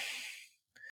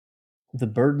the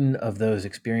burden of those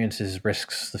experiences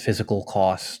risks the physical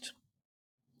cost,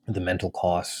 the mental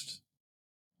cost,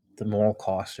 the moral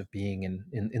cost of being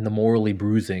in the morally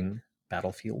bruising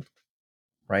battlefield,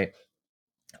 right?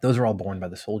 Those are all borne by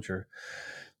the soldier.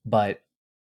 But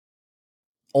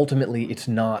ultimately, it's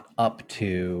not up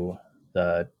to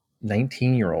the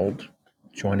 19-year-old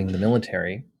joining the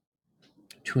military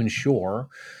to ensure,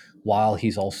 while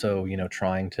he's also,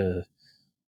 trying to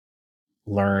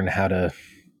learn how to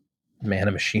man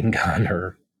a machine gun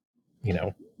or, you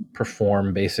know,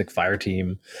 perform basic fire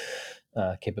team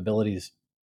capabilities,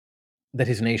 that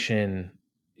his nation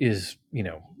is,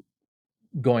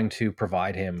 going to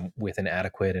provide him with an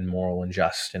adequate and moral and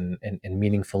just and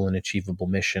meaningful and achievable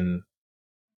mission,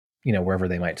 wherever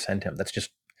they might send him. That's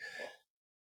just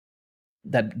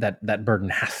that burden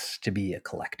has to be a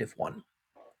collective one,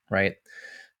 right?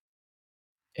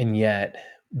 And yet,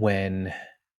 when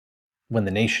when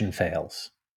the nation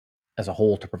fails as a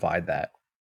whole to provide that,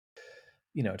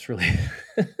 it's really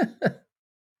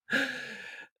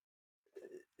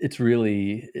it's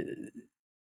really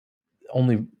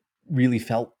only really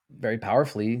felt very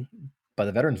powerfully by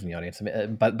the veterans in the audience. I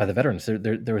mean, by the veterans,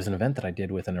 there was an event that I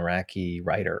did with an Iraqi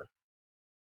writer,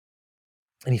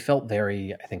 and he felt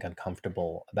very, I think,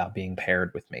 uncomfortable about being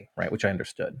paired with me, right? Which I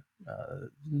understood.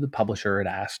 The publisher had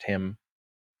asked him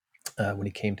when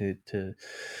he came to the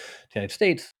United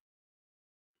States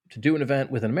to do an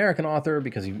event with an American author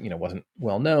because he, wasn't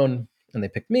well known, and they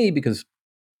picked me because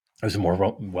I was a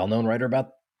more well known writer about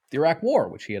the Iraq War,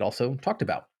 which he had also talked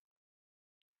about.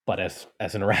 But as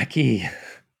an Iraqi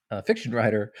fiction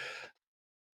writer,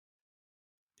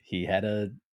 he had a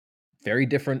very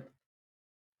different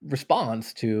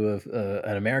response to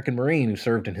an American Marine who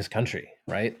served in his country,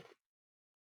 right?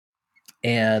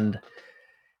 And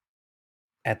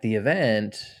at the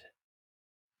event,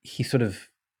 he sort of,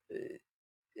 in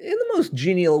the most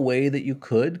genial way that you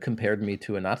could, compared me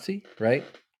to a Nazi, right?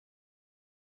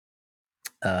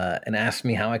 And asked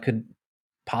me how I could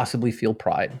possibly feel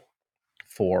pride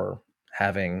for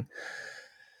having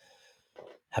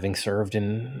served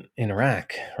in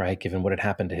Iraq, right? Given what had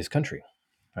happened to his country,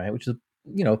 right? Which is,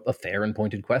 a fair and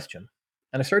pointed question.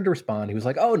 And I started to respond. He was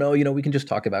like, "Oh no, we can just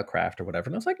talk about craft or whatever."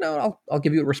 And I was like, "No, I'll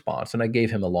give you a response." And I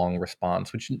gave him a long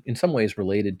response, which in some ways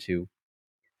related to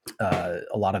a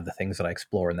lot of the things that I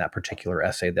explore in that particular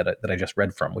essay that I just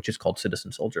read from, which is called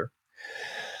Citizen Soldier.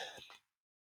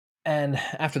 And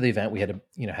after the event, we had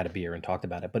a beer and talked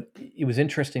about it. But it was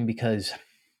interesting because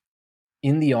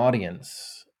in the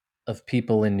audience of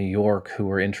people in New York who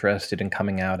were interested in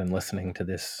coming out and listening to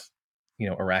this,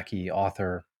 Iraqi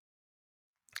author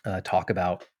talk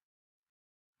about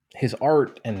his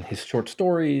art and his short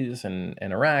stories and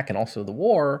Iraq and also the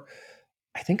war,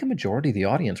 I think a majority of the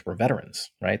audience were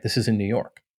veterans, right? This is in New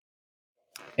York.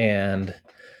 And it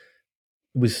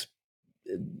was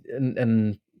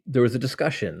and there was a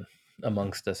discussion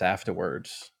amongst us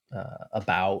afterwards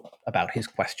about his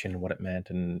question, what it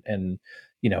meant, and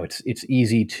it's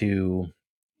easy to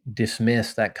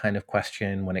dismiss that kind of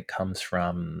question when it comes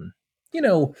from you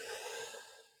know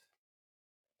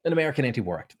an American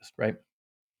anti-war activist, right?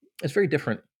 It's very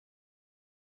different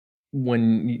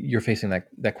when you're facing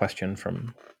that question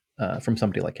from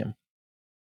somebody like him,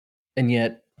 and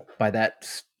yet by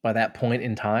that point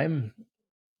in time,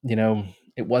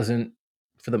 it wasn't,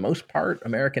 for the most part,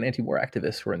 American anti-war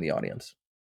activists who were in the audience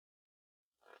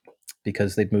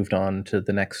because they'd moved on to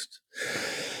the next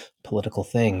political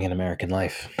thing in American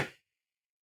life.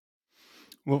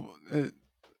 Well,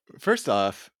 first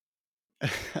off,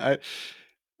 I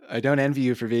I don't envy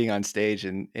you for being on stage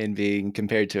and being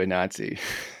compared to a Nazi.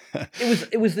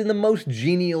 It was in the most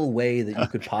genial way that you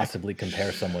could Okay. possibly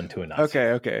compare someone to a Nazi.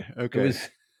 It Okay. was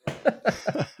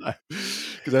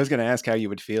Because I was going to ask how you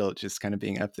would feel just kind of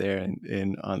being up there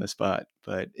and on the spot.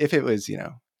 But if it was,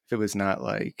 if it was not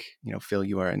like, Phil,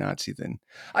 you are a Nazi, then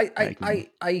I I I can.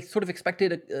 I sort of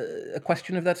expected a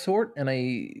question of that sort, and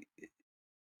I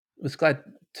was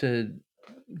to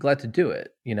glad to do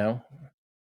it.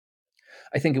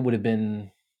 I think it would have been,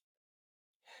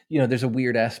 there's a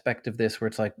weird aspect of this where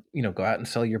it's like, go out and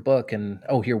sell your book, and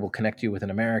oh, here we'll connect you with an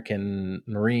American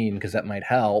Marine because that might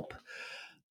help.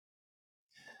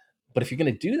 But if you're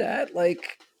going to do that,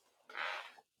 like,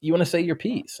 you want to say your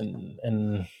piece,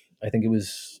 and I think it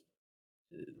was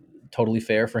totally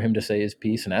fair for him to say his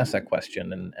piece and ask that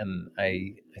question, and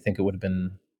I think it would have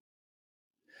been,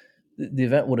 the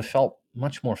event would have felt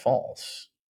much more false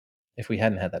if we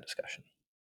hadn't had that discussion.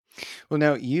 Well,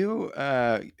 now you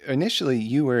initially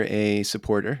you were a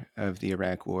supporter of the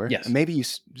Iraq War. Yes. Maybe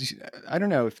I don't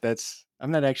know if that's.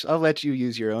 I'm not actually. I'll let you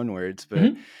use your own words, but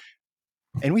Hmm.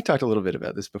 and we talked a little bit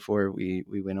about this before we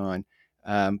went on.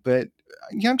 But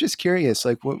yeah, I'm just curious.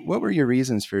 Like, what were your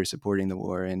reasons for supporting the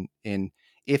war, and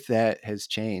if that has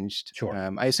changed? Sure.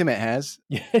 I assume it has.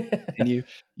 And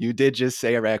you did just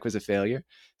say Iraq was a failure,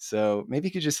 so maybe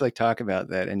you could just like talk about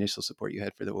that initial support you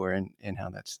had for the war and how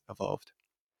that's evolved.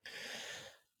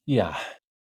 Yeah.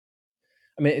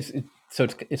 I mean,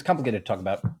 it's complicated to talk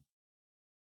about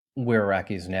where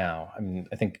Iraq is now. I mean,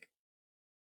 I think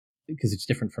because it's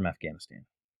different from Afghanistan,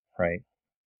 right?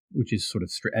 Which is sort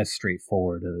of as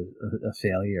straightforward a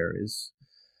failure as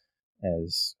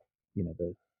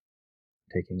the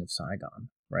taking of Saigon,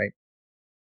 right?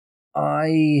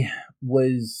 I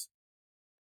was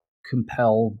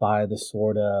compelled by the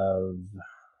sort of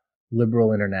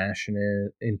liberal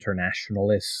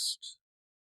internationalist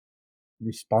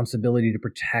responsibility to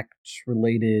protect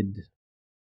related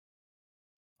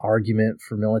argument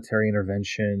for military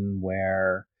intervention,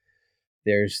 where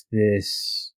there's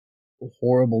this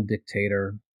horrible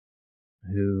dictator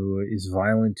who is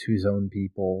violent to his own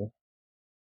people,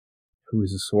 who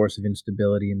is a source of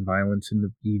instability and violence in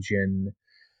the region.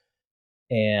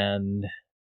 And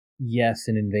yes,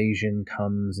 an invasion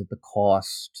comes at the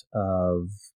cost of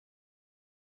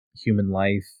human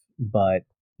life, but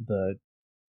the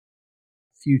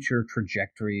future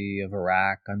trajectory of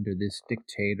Iraq under this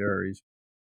dictator is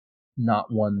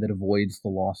not one that avoids the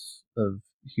loss of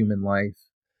human life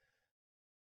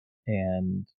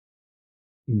and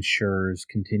ensures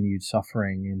continued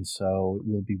suffering. And so it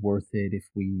will be worth it if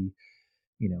we,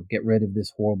 get rid of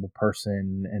this horrible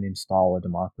person and install a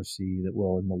democracy that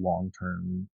will, in the long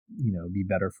term, be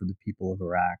better for the people of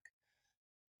Iraq.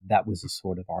 That was the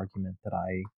sort of argument that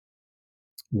I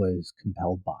was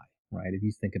compelled by, right? If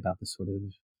you think about the sort of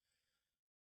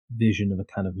vision of a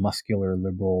kind of muscular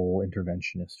liberal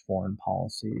interventionist foreign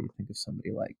policy, think of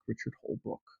somebody like Richard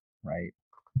Holbrooke, right?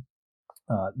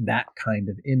 That kind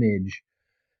of image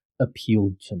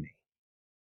appealed to me,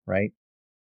 right?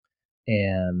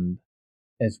 And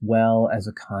as well as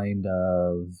a kind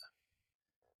of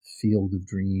field of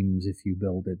dreams, if you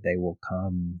build it, they will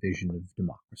come vision of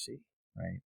democracy,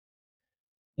 right?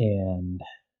 And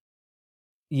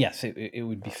yes, it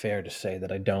would be fair to say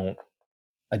that I don't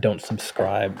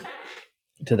subscribe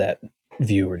to that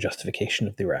view or justification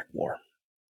of the Iraq War.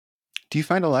 Do you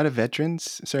find a lot of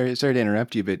veterans? Sorry to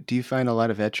interrupt you, but do you find a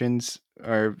lot of veterans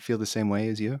are feel the same way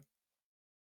as you?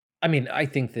 I mean, I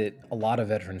think that a lot of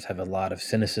veterans have a lot of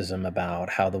cynicism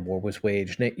about how the war was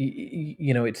waged.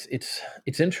 It's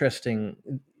interesting.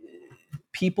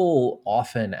 People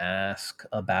often ask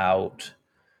about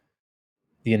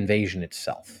the invasion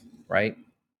itself, right?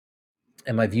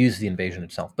 And my views of the invasion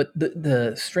itself. But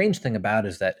the strange thing about it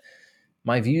is that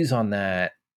my views on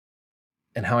that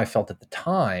and how I felt at the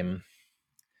time,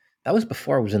 that was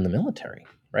before I was in the military,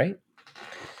 right?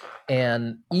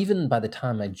 And even by the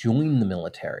time I joined the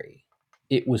military,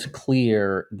 it was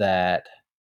clear that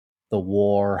the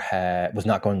war was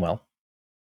not going well,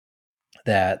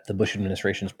 that the Bush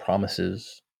administration's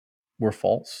promises were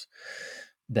false,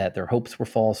 that their hopes were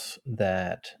false,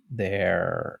 that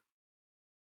their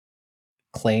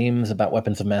claims about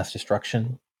weapons of mass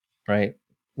destruction, right,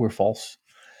 were false,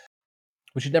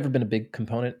 which had never been a big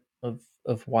component of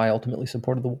why I ultimately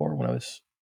supported the war when I was,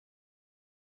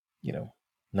 you know,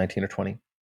 19 or 20.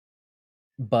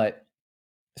 But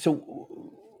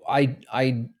so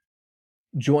I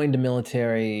joined a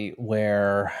military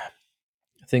where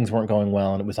things weren't going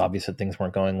well, and it was obvious that things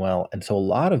weren't going well. And so a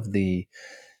lot of the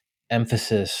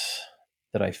emphasis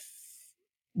that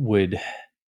would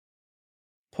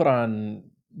put on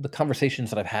the conversations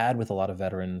that I've had with a lot of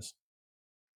veterans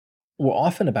were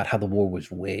often about how the war was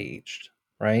waged,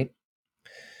 right?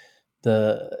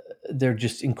 They're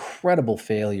just incredible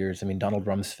failures. I mean, Donald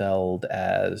Rumsfeld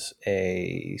as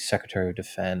a Secretary of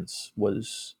Defense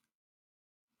was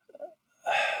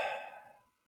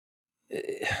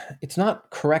it's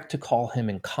not correct to call him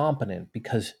incompetent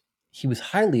because he was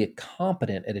highly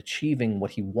competent at achieving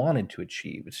what he wanted to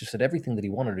achieve. It's just that everything that he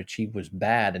wanted to achieve was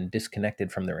bad and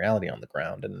disconnected from the reality on the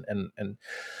ground. And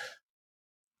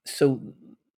so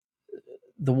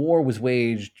the war was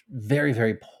waged very,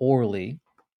 very poorly.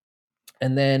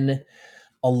 And then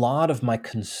a lot of my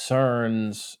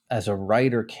concerns as a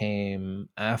writer came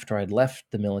after I'd left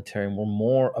the military and were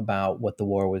more about what the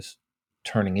war was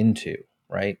turning into,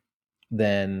 right?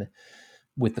 Than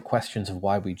with the questions of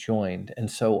why we joined. And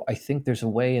so I think there's a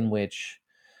way in which,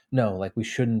 no, like we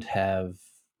shouldn't have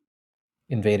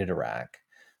invaded Iraq,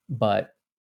 but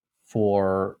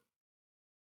for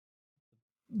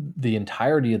the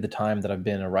entirety of the time that I've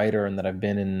been a writer and that I've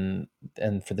been in,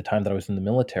 and for the time that I was in the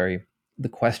military, the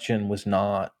question was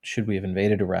not should we have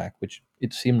invaded Iraq, which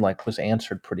it seemed like was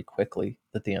answered pretty quickly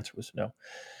that the answer was no.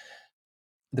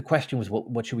 The question was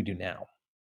what should we do now,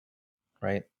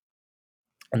 right?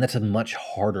 And that's a much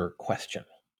harder question.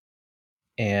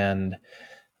 And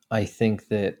I think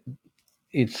that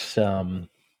it's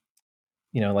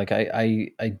like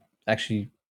I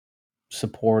actually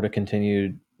support a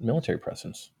continued military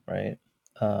presence, right,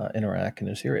 in Iraq and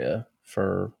in Syria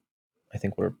for I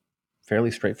think we're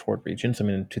fairly straightforward regions. I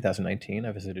mean, in 2019,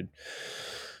 I visited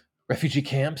refugee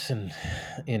camps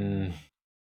in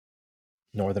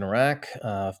northern Iraq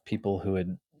of people who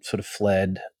had sort of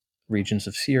fled regions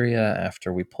of Syria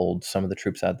after we pulled some of the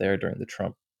troops out there during the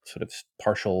Trump sort of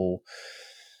partial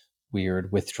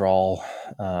weird withdrawal,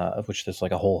 of which there's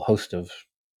like a whole host of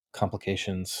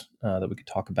complications that we could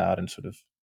talk about and sort of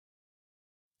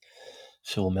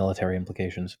civil military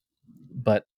implications.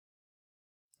 But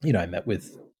I met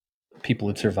with people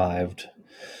who'd survived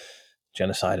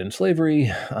genocide and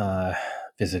slavery,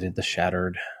 visited the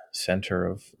shattered center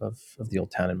of the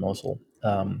old town in Mosul.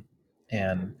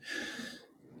 And,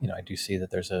 I do see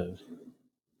that there's a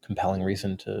compelling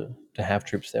reason to have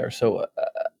troops there. So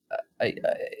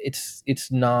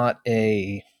it's not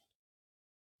a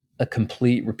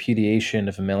complete repudiation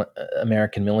of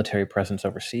American military presence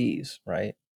overseas,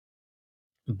 right?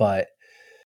 But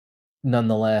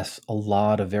nonetheless, a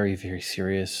lot of very, very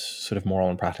serious sort of moral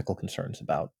and practical concerns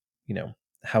about,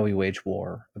 how we wage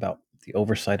war, about the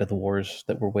oversight of the wars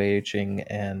that we're waging,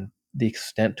 and the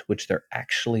extent to which they're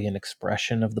actually an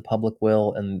expression of the public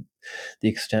will, and the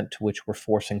extent to which we're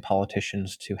forcing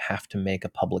politicians to have to make a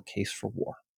public case for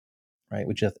war, right?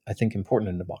 Which is, I think, important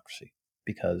in democracy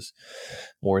because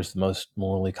war is the most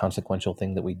morally consequential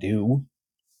thing that we do.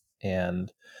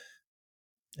 and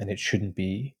it shouldn't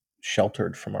be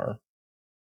sheltered from our,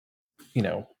 you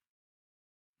know,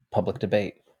 public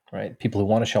debate, right? People who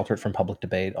want to shelter it from public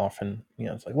debate often,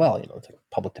 it's like, well, it's like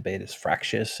public debate is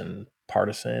fractious and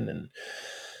partisan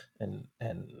and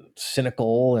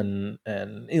cynical and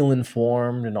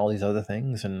ill-informed and all these other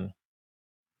things. And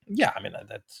yeah, I mean,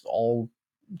 that's all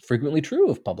frequently true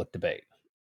of public debate.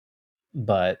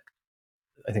 But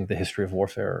I think the history of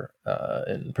warfare,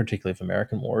 and particularly of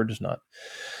American war, does not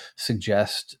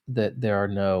suggest that there are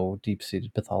no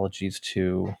deep-seated pathologies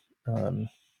to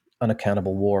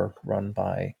unaccountable war run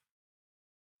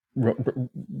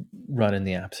in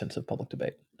the absence of public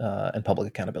debate and public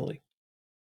accountability.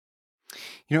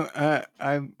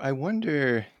 I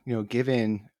wonder,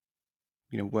 given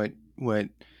what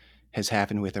has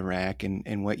happened with Iraq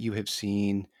and what you have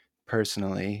seen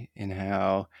personally, and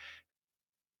how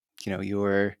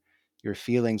your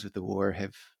feelings with the war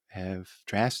have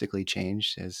drastically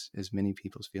changed, as many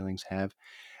people's feelings have.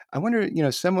 I wonder,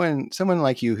 someone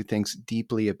like you who thinks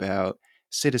deeply about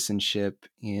citizenship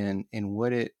and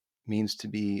what it means to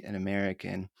be an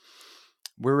American.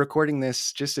 We're recording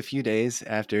this just a few days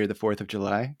after the 4th of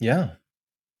July. Yeah.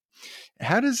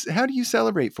 How do you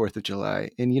celebrate 4th of July?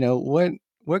 And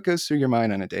what goes through your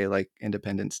mind on a day like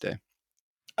Independence Day?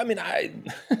 I mean,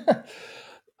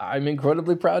 I'm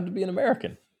incredibly proud to be an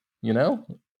American, you know?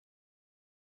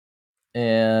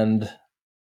 And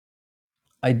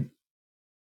I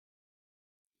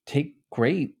take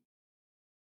great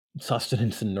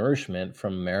sustenance and nourishment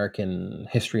from American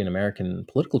history and American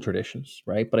political traditions,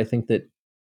 right? But I think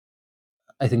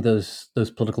those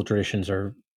political traditions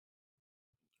are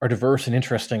diverse and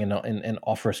interesting and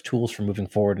offer us tools for moving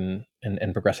forward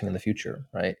and progressing in the future,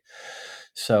 right?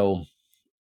 So,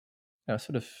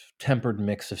 sort of tempered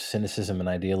mix of cynicism and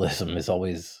idealism is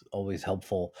always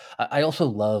helpful. I also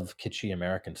love kitschy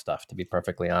American stuff, to be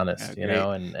perfectly honest, Great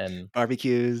and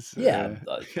barbecues. yeah,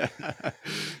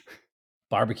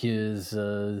 barbecues,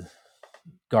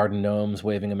 garden gnomes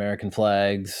waving American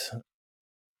flags,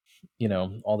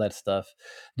 all that stuff.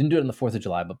 Didn't do it on the 4th of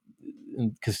July, but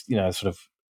because sort of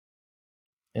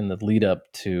in the lead up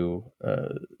to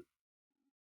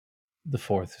the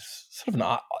 4th, is sort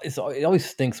of it always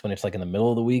stinks when it's like in the middle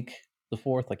of the week, the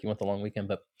 4th, like you want the long weekend.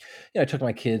 But I took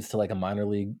my kids to like a minor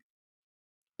league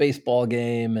baseball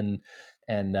game,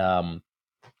 and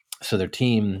so their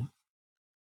team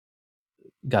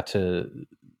got to,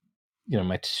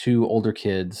 my two older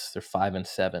kids, they're 5 and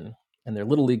 7, and their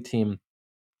little league team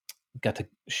got to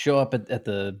show up at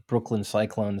the Brooklyn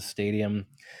Cyclones stadium.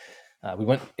 We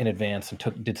went in advance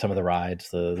and did some of the rides,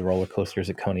 the roller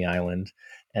coasters at Coney Island,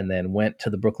 and then went to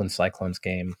the Brooklyn Cyclones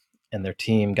game. And their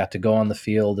team got to go on the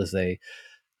field as the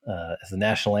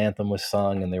national anthem was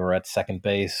sung, and they were at second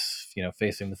base,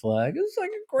 facing the flag. It was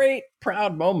like a great,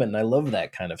 proud moment. And I love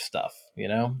that kind of stuff.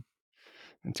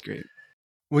 That's great.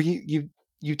 Well,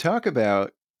 you talk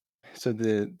about, so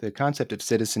the concept of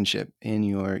citizenship in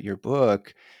your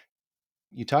book.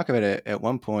 You talk about it at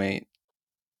one point.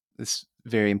 That's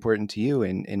very important to you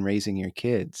in raising your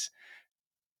kids.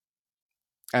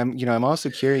 I'm also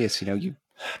curious. You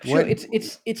Sure, what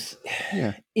it's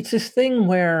Yeah. it's this thing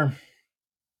where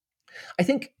I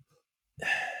think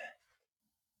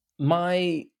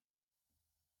my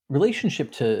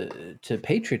relationship to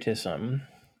patriotism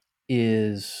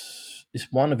is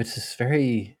one of it's this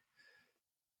very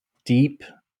deep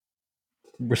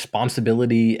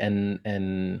responsibility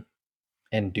and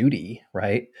duty,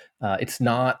 right? It's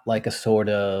not like a sort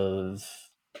of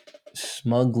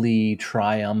smugly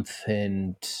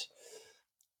triumphant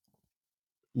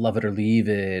love it or leave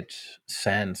it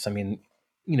sense. I mean,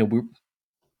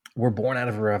 we're born out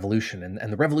of a revolution,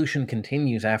 and the revolution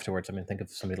continues afterwards. I mean, think of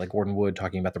somebody like Gordon Wood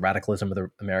talking about the radicalism of the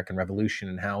American Revolution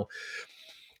and how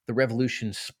the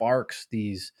revolution sparks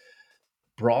these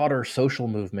broader social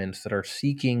movements that are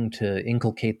seeking to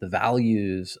inculcate the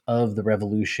values of the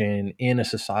revolution in a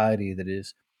society that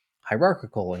is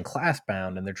hierarchical and class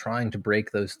bound, and they're trying to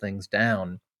break those things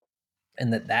down.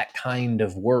 And that kind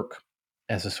of work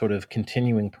as a sort of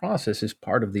continuing process is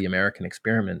part of the American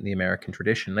experiment, the American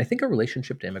tradition. And I think our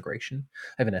relationship to immigration,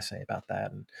 I have an essay about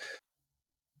that, and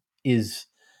is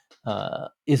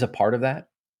a part of that.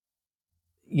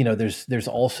 There's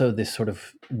also this sort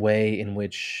of way in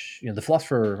which the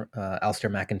philosopher Alistair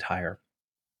MacIntyre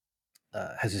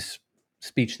has this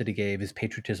speech that he gave, his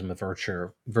patriotism of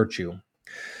virtue,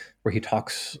 where he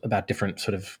talks about different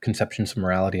sort of conceptions of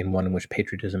morality, and one in which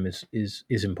patriotism is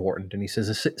important. And he says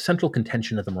a central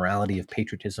contention of the morality of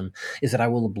patriotism is that I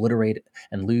will obliterate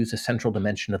and lose a central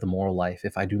dimension of the moral life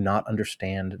if I do not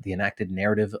understand the enacted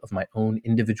narrative of my own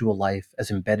individual life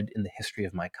as embedded in the history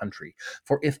of my country.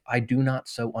 For if I do not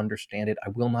so understand it, I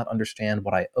will not understand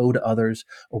what I owe to others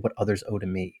or what others owe to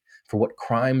me. For what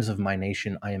crimes of my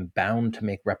nation I am bound to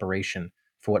make reparation,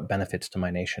 for what benefits to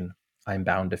my nation I am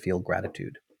bound to feel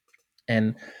gratitude.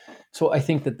 And so I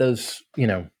think that those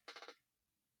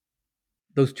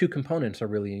two components are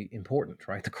really important,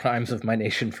 right? The crimes of my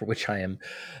nation for which I am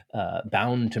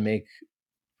bound to make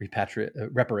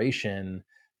reparation,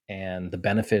 and the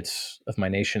benefits of my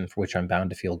nation for which I'm bound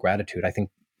to feel gratitude. I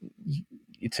think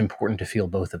it's important to feel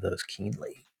both of those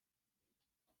keenly.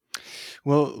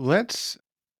 Well, let's,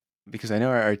 because I know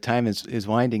our time is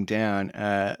winding down.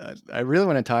 I really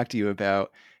want to talk to you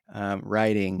about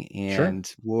writing Sure.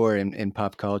 and war and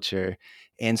pop culture,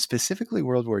 and specifically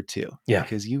World War II, Yeah.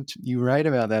 because you write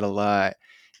about that a lot,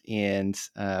 and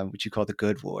what you call the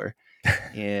Good War.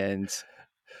 And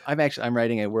I'm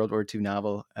writing a World War II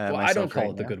novel Well, I don't myself call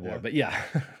right it the now. good war, but yeah.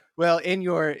 Well,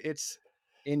 it's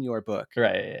in your book.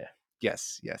 Right. Yeah.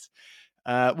 Yes, yes.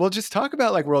 Well, just talk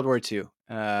about like World War II.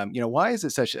 Why is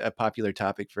it such a popular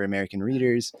topic for American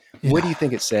readers? What Yeah. do you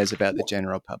think it says about the Well,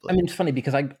 general I public? mean, it's funny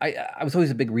because I was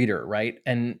always a big reader, right?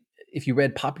 And if you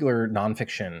read popular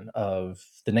nonfiction of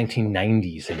the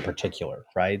 1990s in particular,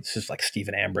 right? It's just like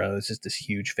Stephen Ambrose is this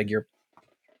huge figure.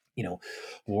 You know,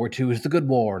 World War II is the good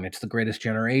war, and it's the greatest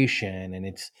generation, and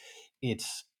it's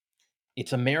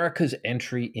it's America's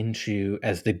entry into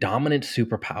as the dominant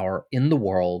superpower in the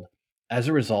world as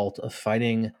a result of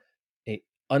fighting a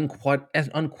as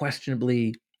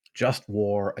unquestionably just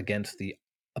war against the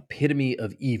epitome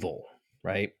of evil,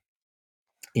 right?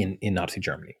 In Nazi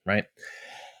Germany, right?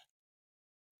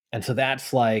 And so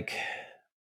that's like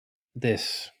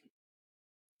this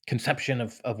conception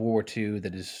of World War II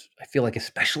that is, I feel like,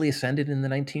 especially ascended in the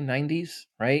 1990s,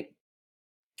 right?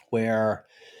 Where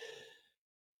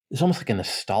there's almost like a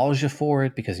nostalgia for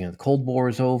it because, the Cold War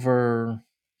is over.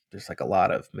 There's like a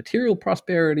lot of material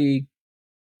prosperity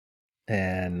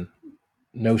and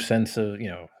no sense of,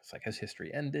 it's like, has history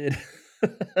ended?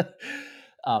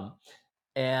 um,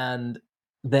 and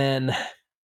then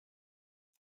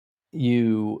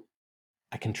you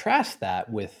I contrast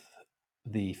that with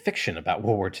the fiction about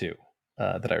World War II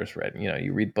that I was reading.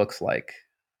 You read books like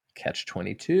Catch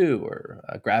 22 or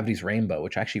Gravity's Rainbow,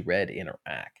 which I actually read in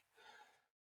Iraq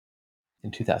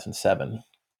in 2007,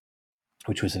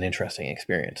 which was an interesting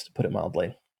experience, to put it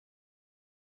mildly.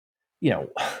 You know,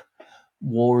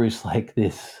 war is like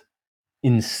this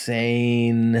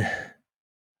insane,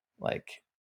 like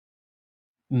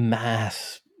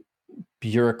mass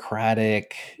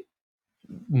bureaucratic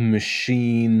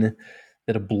machine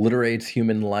that obliterates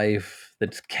human life,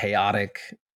 that's chaotic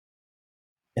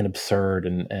and absurd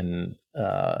and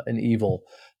evil.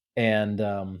 And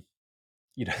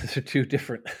those are two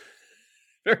different,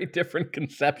 very different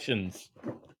conceptions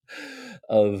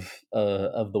of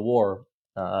the war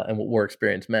and what war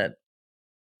experience meant.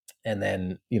 And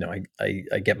then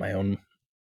I get my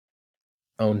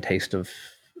own taste of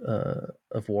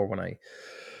war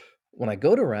when I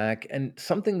go to Iraq. And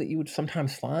something that you would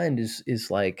sometimes find is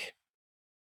like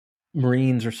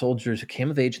Marines or soldiers who came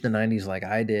of age in the 90s like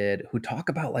I did, who talk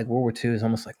about like World War II is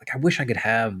almost like I wish I could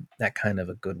have that kind of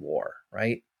a good war,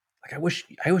 right? Like I wish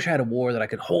I had a war that I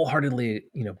could wholeheartedly,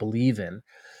 believe in.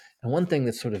 And one thing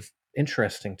that's sort of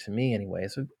interesting to me anyway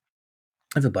is I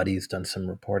have a buddy who's done some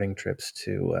reporting trips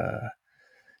to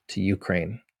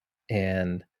Ukraine,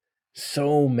 and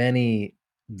so many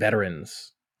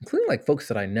veterans, including like folks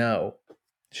that I know,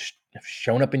 have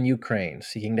shown up in Ukraine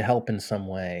seeking to help in some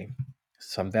way.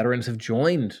 Some veterans have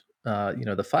joined,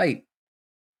 the fight,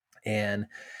 and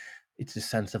it's a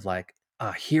sense of like,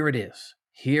 here it is.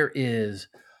 Here is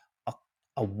a,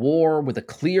 a war with a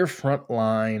clear front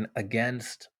line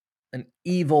against an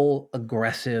evil,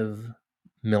 aggressive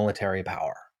military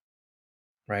power,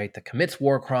 right? That commits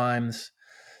war crimes,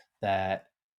 that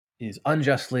is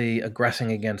unjustly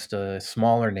aggressing against a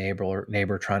smaller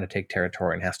neighbor trying to take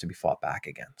territory and has to be fought back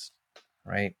against,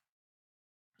 right?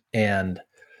 And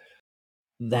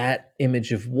that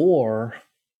image of war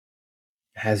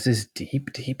has this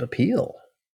deep, deep appeal,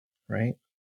 right?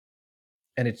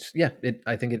 And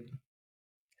I think it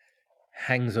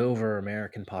hangs over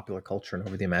American popular culture and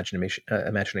over the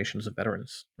imaginations of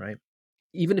veterans, right?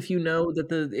 Even if you know that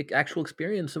the actual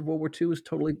experience of World War II is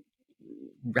totally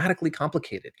radically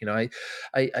complicated. I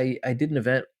did an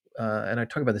event, and I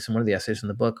talk about this in one of the essays in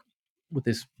the book, with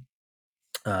this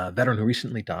veteran who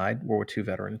recently died, World War II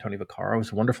veteran Tony Vaccaro,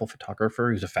 was a wonderful photographer.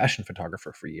 He was a fashion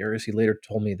photographer for years. He later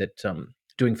told me that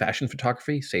doing fashion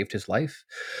photography saved his life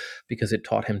because it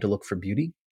taught him to look for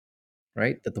beauty,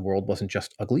 right? That the world wasn't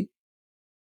just ugly.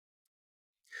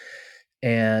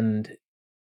 And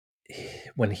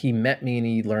when he met me and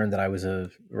he learned that I was a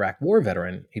Iraq War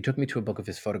veteran, he took me to a book of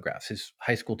his photographs. His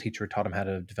high school teacher taught him how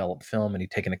to develop film, and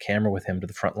he'd taken a camera with him to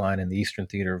the front line in the Eastern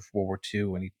Theater of World War II,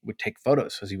 and he would take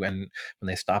photos as he went. When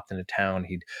they stopped in a town,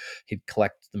 he'd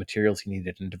collect the materials he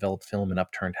needed and develop film in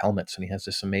upturned helmets. And he has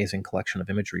this amazing collection of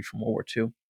imagery from World War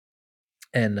II.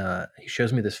 And he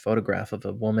shows me this photograph of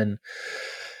a woman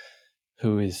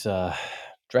who is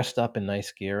dressed up in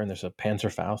nice gear, and there's a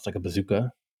Panzerfaust, like a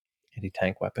bazooka,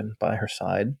 anti-tank weapon by her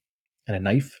side, and a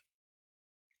knife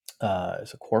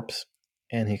as a corpse.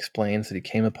 And he explains that he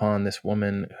came upon this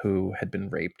woman who had been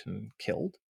raped and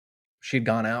killed. She had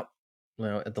gone out,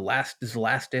 at this is the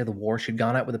last day of the war. She'd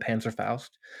gone out with a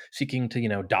Panzerfaust, seeking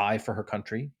to, die for her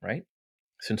country, right?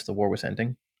 Since the war was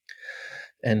ending.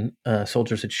 And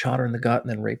soldiers had shot her in the gut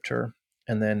and then raped her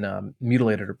and then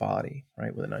mutilated her body,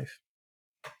 right, with a knife.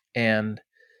 And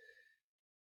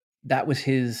that was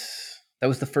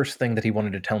the first thing that he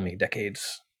wanted to tell me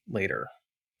decades later,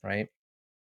 right?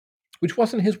 Which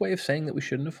wasn't his way of saying that we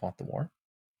shouldn't have fought the war,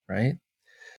 right?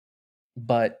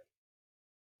 But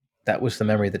that was the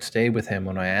memory that stayed with him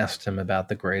when I asked him about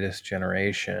the greatest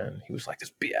generation. He was like,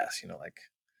 this BS, like,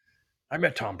 I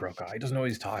met Tom Brokaw. He doesn't know what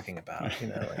he's talking about,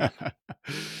 like,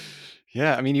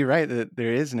 Yeah, I mean, you're right that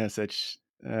there is no such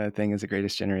thing as a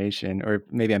greatest generation, or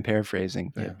maybe I'm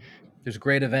paraphrasing, but yeah. There's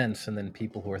great events and then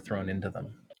people who are thrown into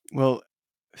them. well,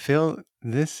 Phil,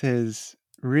 this has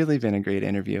really been a great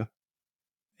interview,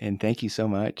 and thank you so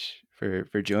much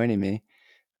for joining me.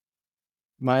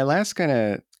 My last kind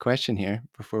of question here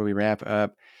before we wrap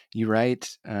up, you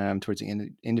write towards the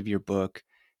end of your book,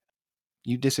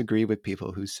 you disagree with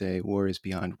people who say war is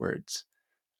beyond words.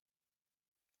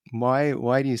 Why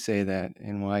do you say that,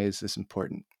 and why is this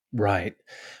important? Right.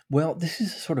 Well, this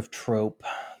is a sort of trope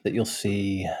that you'll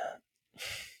see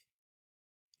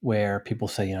where people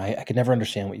say, I could never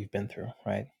understand what you've been through,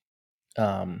 right?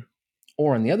 Um,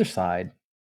 or on the other side,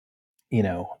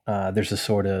 there's a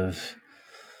sort of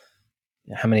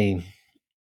how many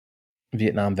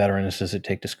Vietnam veterans does it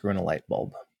take to screw in a light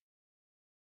bulb?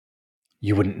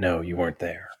 You wouldn't know, you weren't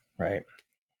there, right?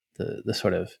 The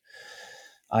sort of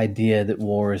idea that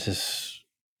war is this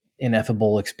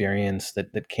ineffable experience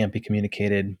that can't be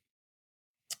communicated.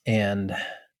 And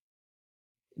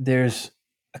there's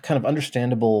a kind of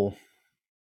understandable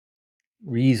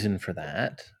reason for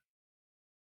that,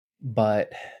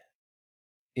 but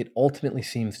it ultimately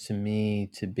seems to me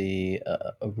to be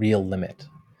a real limit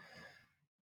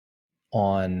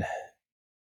on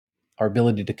our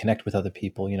ability to connect with other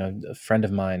people. A friend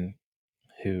of mine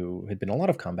who had been in a lot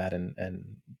of combat and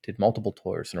did multiple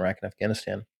tours in Iraq and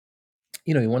Afghanistan,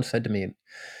 he once said to me, it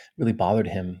really bothered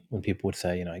him when people would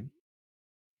say, I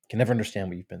can never understand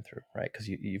what you've been through, right? Because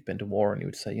you've been to war. And he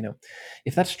would say,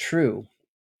 if that's true,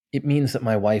 it means that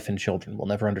my wife and children will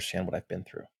never understand what I've been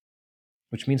through,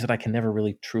 which means that I can never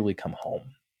really truly come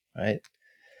home, right?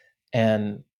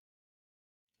 And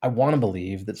I want to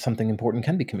believe that something important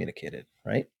can be communicated,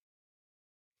 right?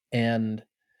 And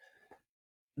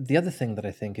the other thing that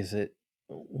I think is that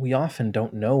we often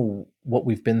don't know what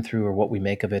we've been through or what we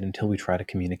make of it until we try to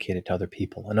communicate it to other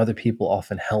people. And other people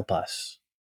often help us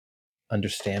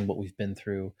understand what we've been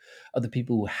through. Other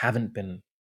people who haven't been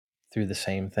through the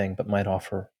same thing but might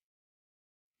offer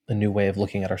a new way of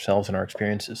looking at ourselves and our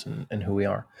experiences and who we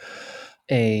are.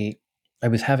 I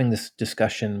was having this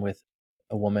discussion with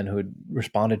a woman who had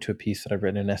responded to a piece that I've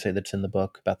written, an essay that's in the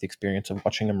book about the experience of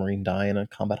watching a Marine die in a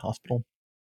combat hospital.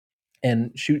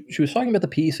 And she was talking about the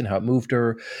piece and how it moved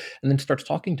her, and then starts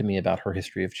talking to me about her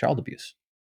history of child abuse,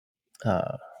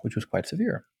 which was quite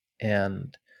severe.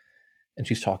 And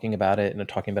she's talking about it and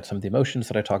talking about some of the emotions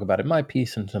that I talk about in my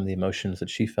piece and some of the emotions that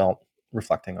she felt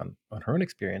reflecting on her own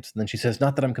experience. And then she says,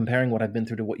 not that I'm comparing what I've been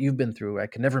through to what you've been through. I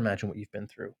can never imagine what you've been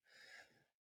through,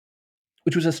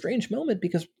 which was a strange moment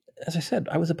because, as I said,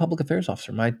 I was a public affairs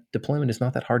officer. My deployment is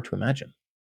not that hard to imagine.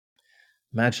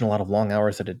 Imagine a lot of long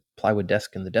hours at a plywood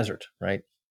desk in the desert, right?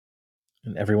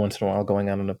 And every once in a while going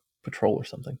out on a patrol or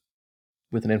something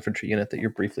with an infantry unit that you're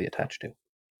briefly attached to.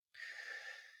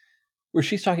 Where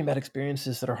she's talking about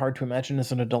experiences that are hard to imagine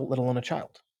as an adult, let alone a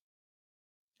child.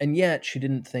 And yet she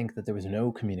didn't think that there was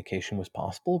no communication was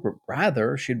possible, but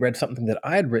rather she'd read something that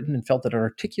I had written and felt that it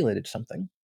articulated something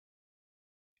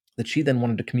that she then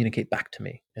wanted to communicate back to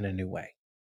me in a new way.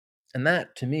 And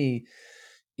that to me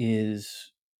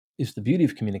is is the beauty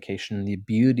of communication, the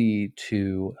beauty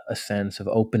to a sense of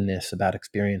openness about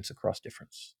experience across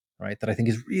difference, right? That I think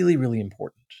is really, really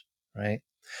important, right?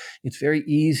 It's very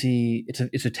easy.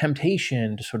 It's a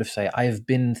temptation to sort of say, I have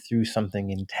been through something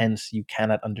intense. You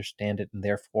cannot understand it. And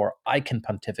therefore, I can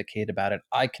pontificate about it.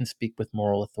 I can speak with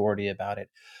moral authority about it.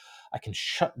 I can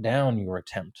shut down your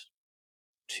attempt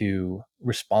to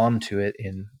respond to it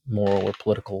in moral or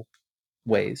political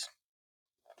ways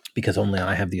because only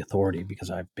I have the authority because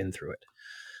I've been through it.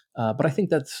 But I think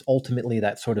that's ultimately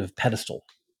that sort of pedestal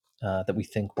that we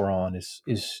think we're on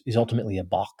is ultimately a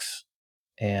box,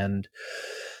 and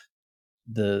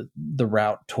the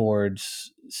route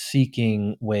towards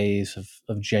seeking ways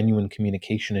of genuine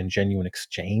communication and genuine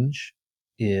exchange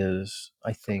is,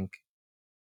 I think,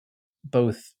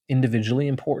 both individually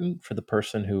important for the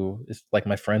person who is like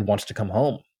my friend wants to come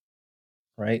home,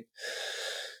 right?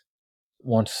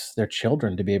 Wants their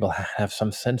children to be able to have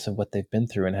some sense of what they've been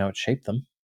through and how it shaped them.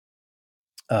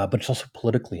 But it's also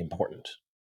politically important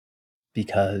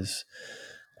because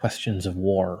questions of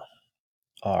war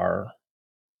are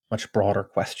much broader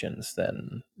questions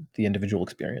than the individual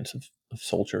experience of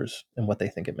soldiers and what they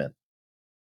think it meant.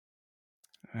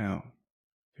 Wow,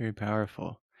 very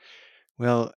powerful.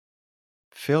 Well,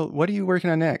 Phil, what are you working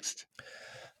on next?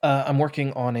 I'm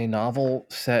working on a novel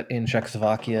set in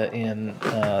Czechoslovakia in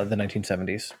the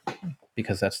 1970s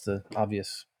because that's the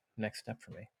obvious next step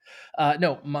for me.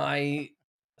 No, my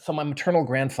maternal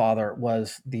grandfather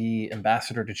was the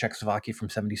ambassador to Czechoslovakia from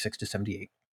 76 to 78,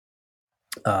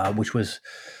 which was,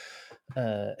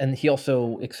 and he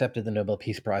also accepted the Nobel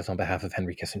Peace Prize on behalf of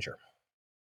Henry Kissinger.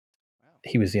 Wow.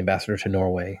 He was the ambassador to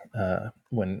Norway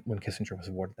when Kissinger was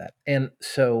awarded that. And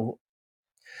so,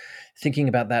 thinking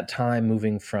about that time,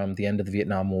 moving from the end of the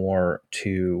Vietnam War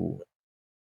to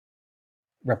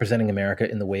representing America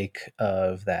in the wake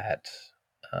of that,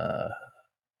 I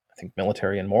think,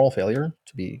 military and moral failure,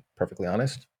 to be perfectly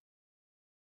honest,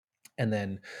 and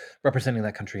then representing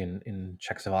that country in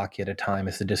Czechoslovakia at a time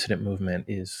as the dissident movement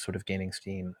is sort of gaining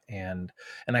steam, and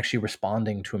actually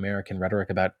responding to American rhetoric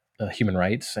about human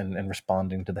rights, and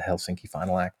responding to the Helsinki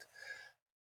Final Act,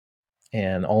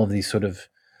 and all of these sort of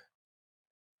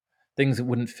things that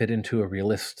wouldn't fit into a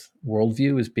realist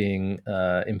worldview as being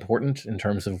important in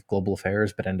terms of global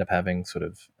affairs, but end up having sort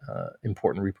of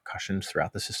important repercussions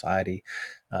throughout the society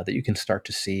that you can start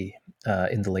to see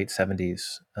in the late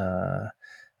 70s.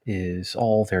 Is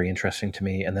all very interesting to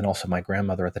me. And then also, my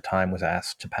grandmother at the time was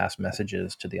asked to pass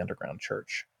messages to the underground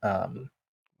church.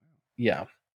 Yeah.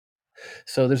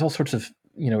 So there's all sorts of,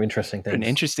 interesting What an things.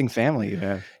 interesting family you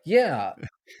have. Yeah.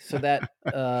 So that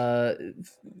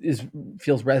is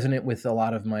feels resonant with a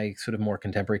lot of my sort of more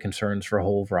contemporary concerns for a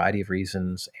whole variety of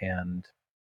reasons. And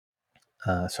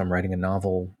so I'm writing a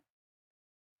novel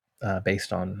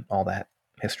based on all that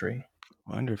history.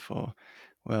 Wonderful.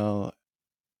 Well,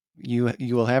 you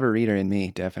will have a reader in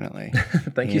me, definitely.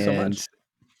 Thank you so And much.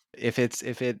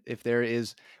 if there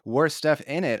is war stuff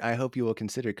in it, I hope you will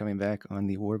consider coming back on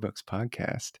the War Books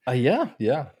podcast. Yeah,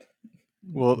 yeah.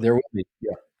 Well, There will be.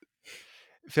 Yeah.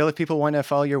 Phil, if people want to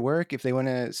follow your work, if they want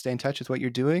to stay in touch with what you're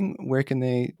doing, where can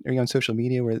they? Are you on social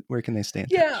media? Where can they stay in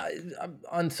touch? Yeah, I'm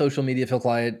on social media. Phil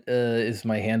Klay is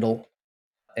my handle,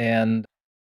 and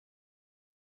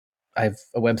I have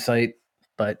a website.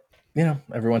 But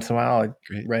every once in a while, I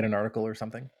Great, write an article or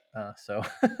something. So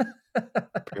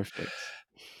perfect,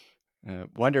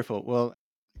 wonderful. Well,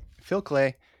 Phil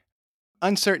Klay,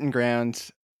 Uncertain Ground,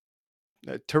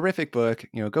 a terrific book.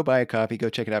 Go buy a copy, go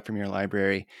check it out from your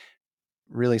library.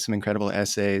 Really, some incredible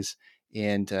essays.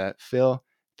 And Phil,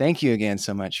 thank you again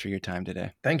so much for your time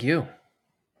today. thank you.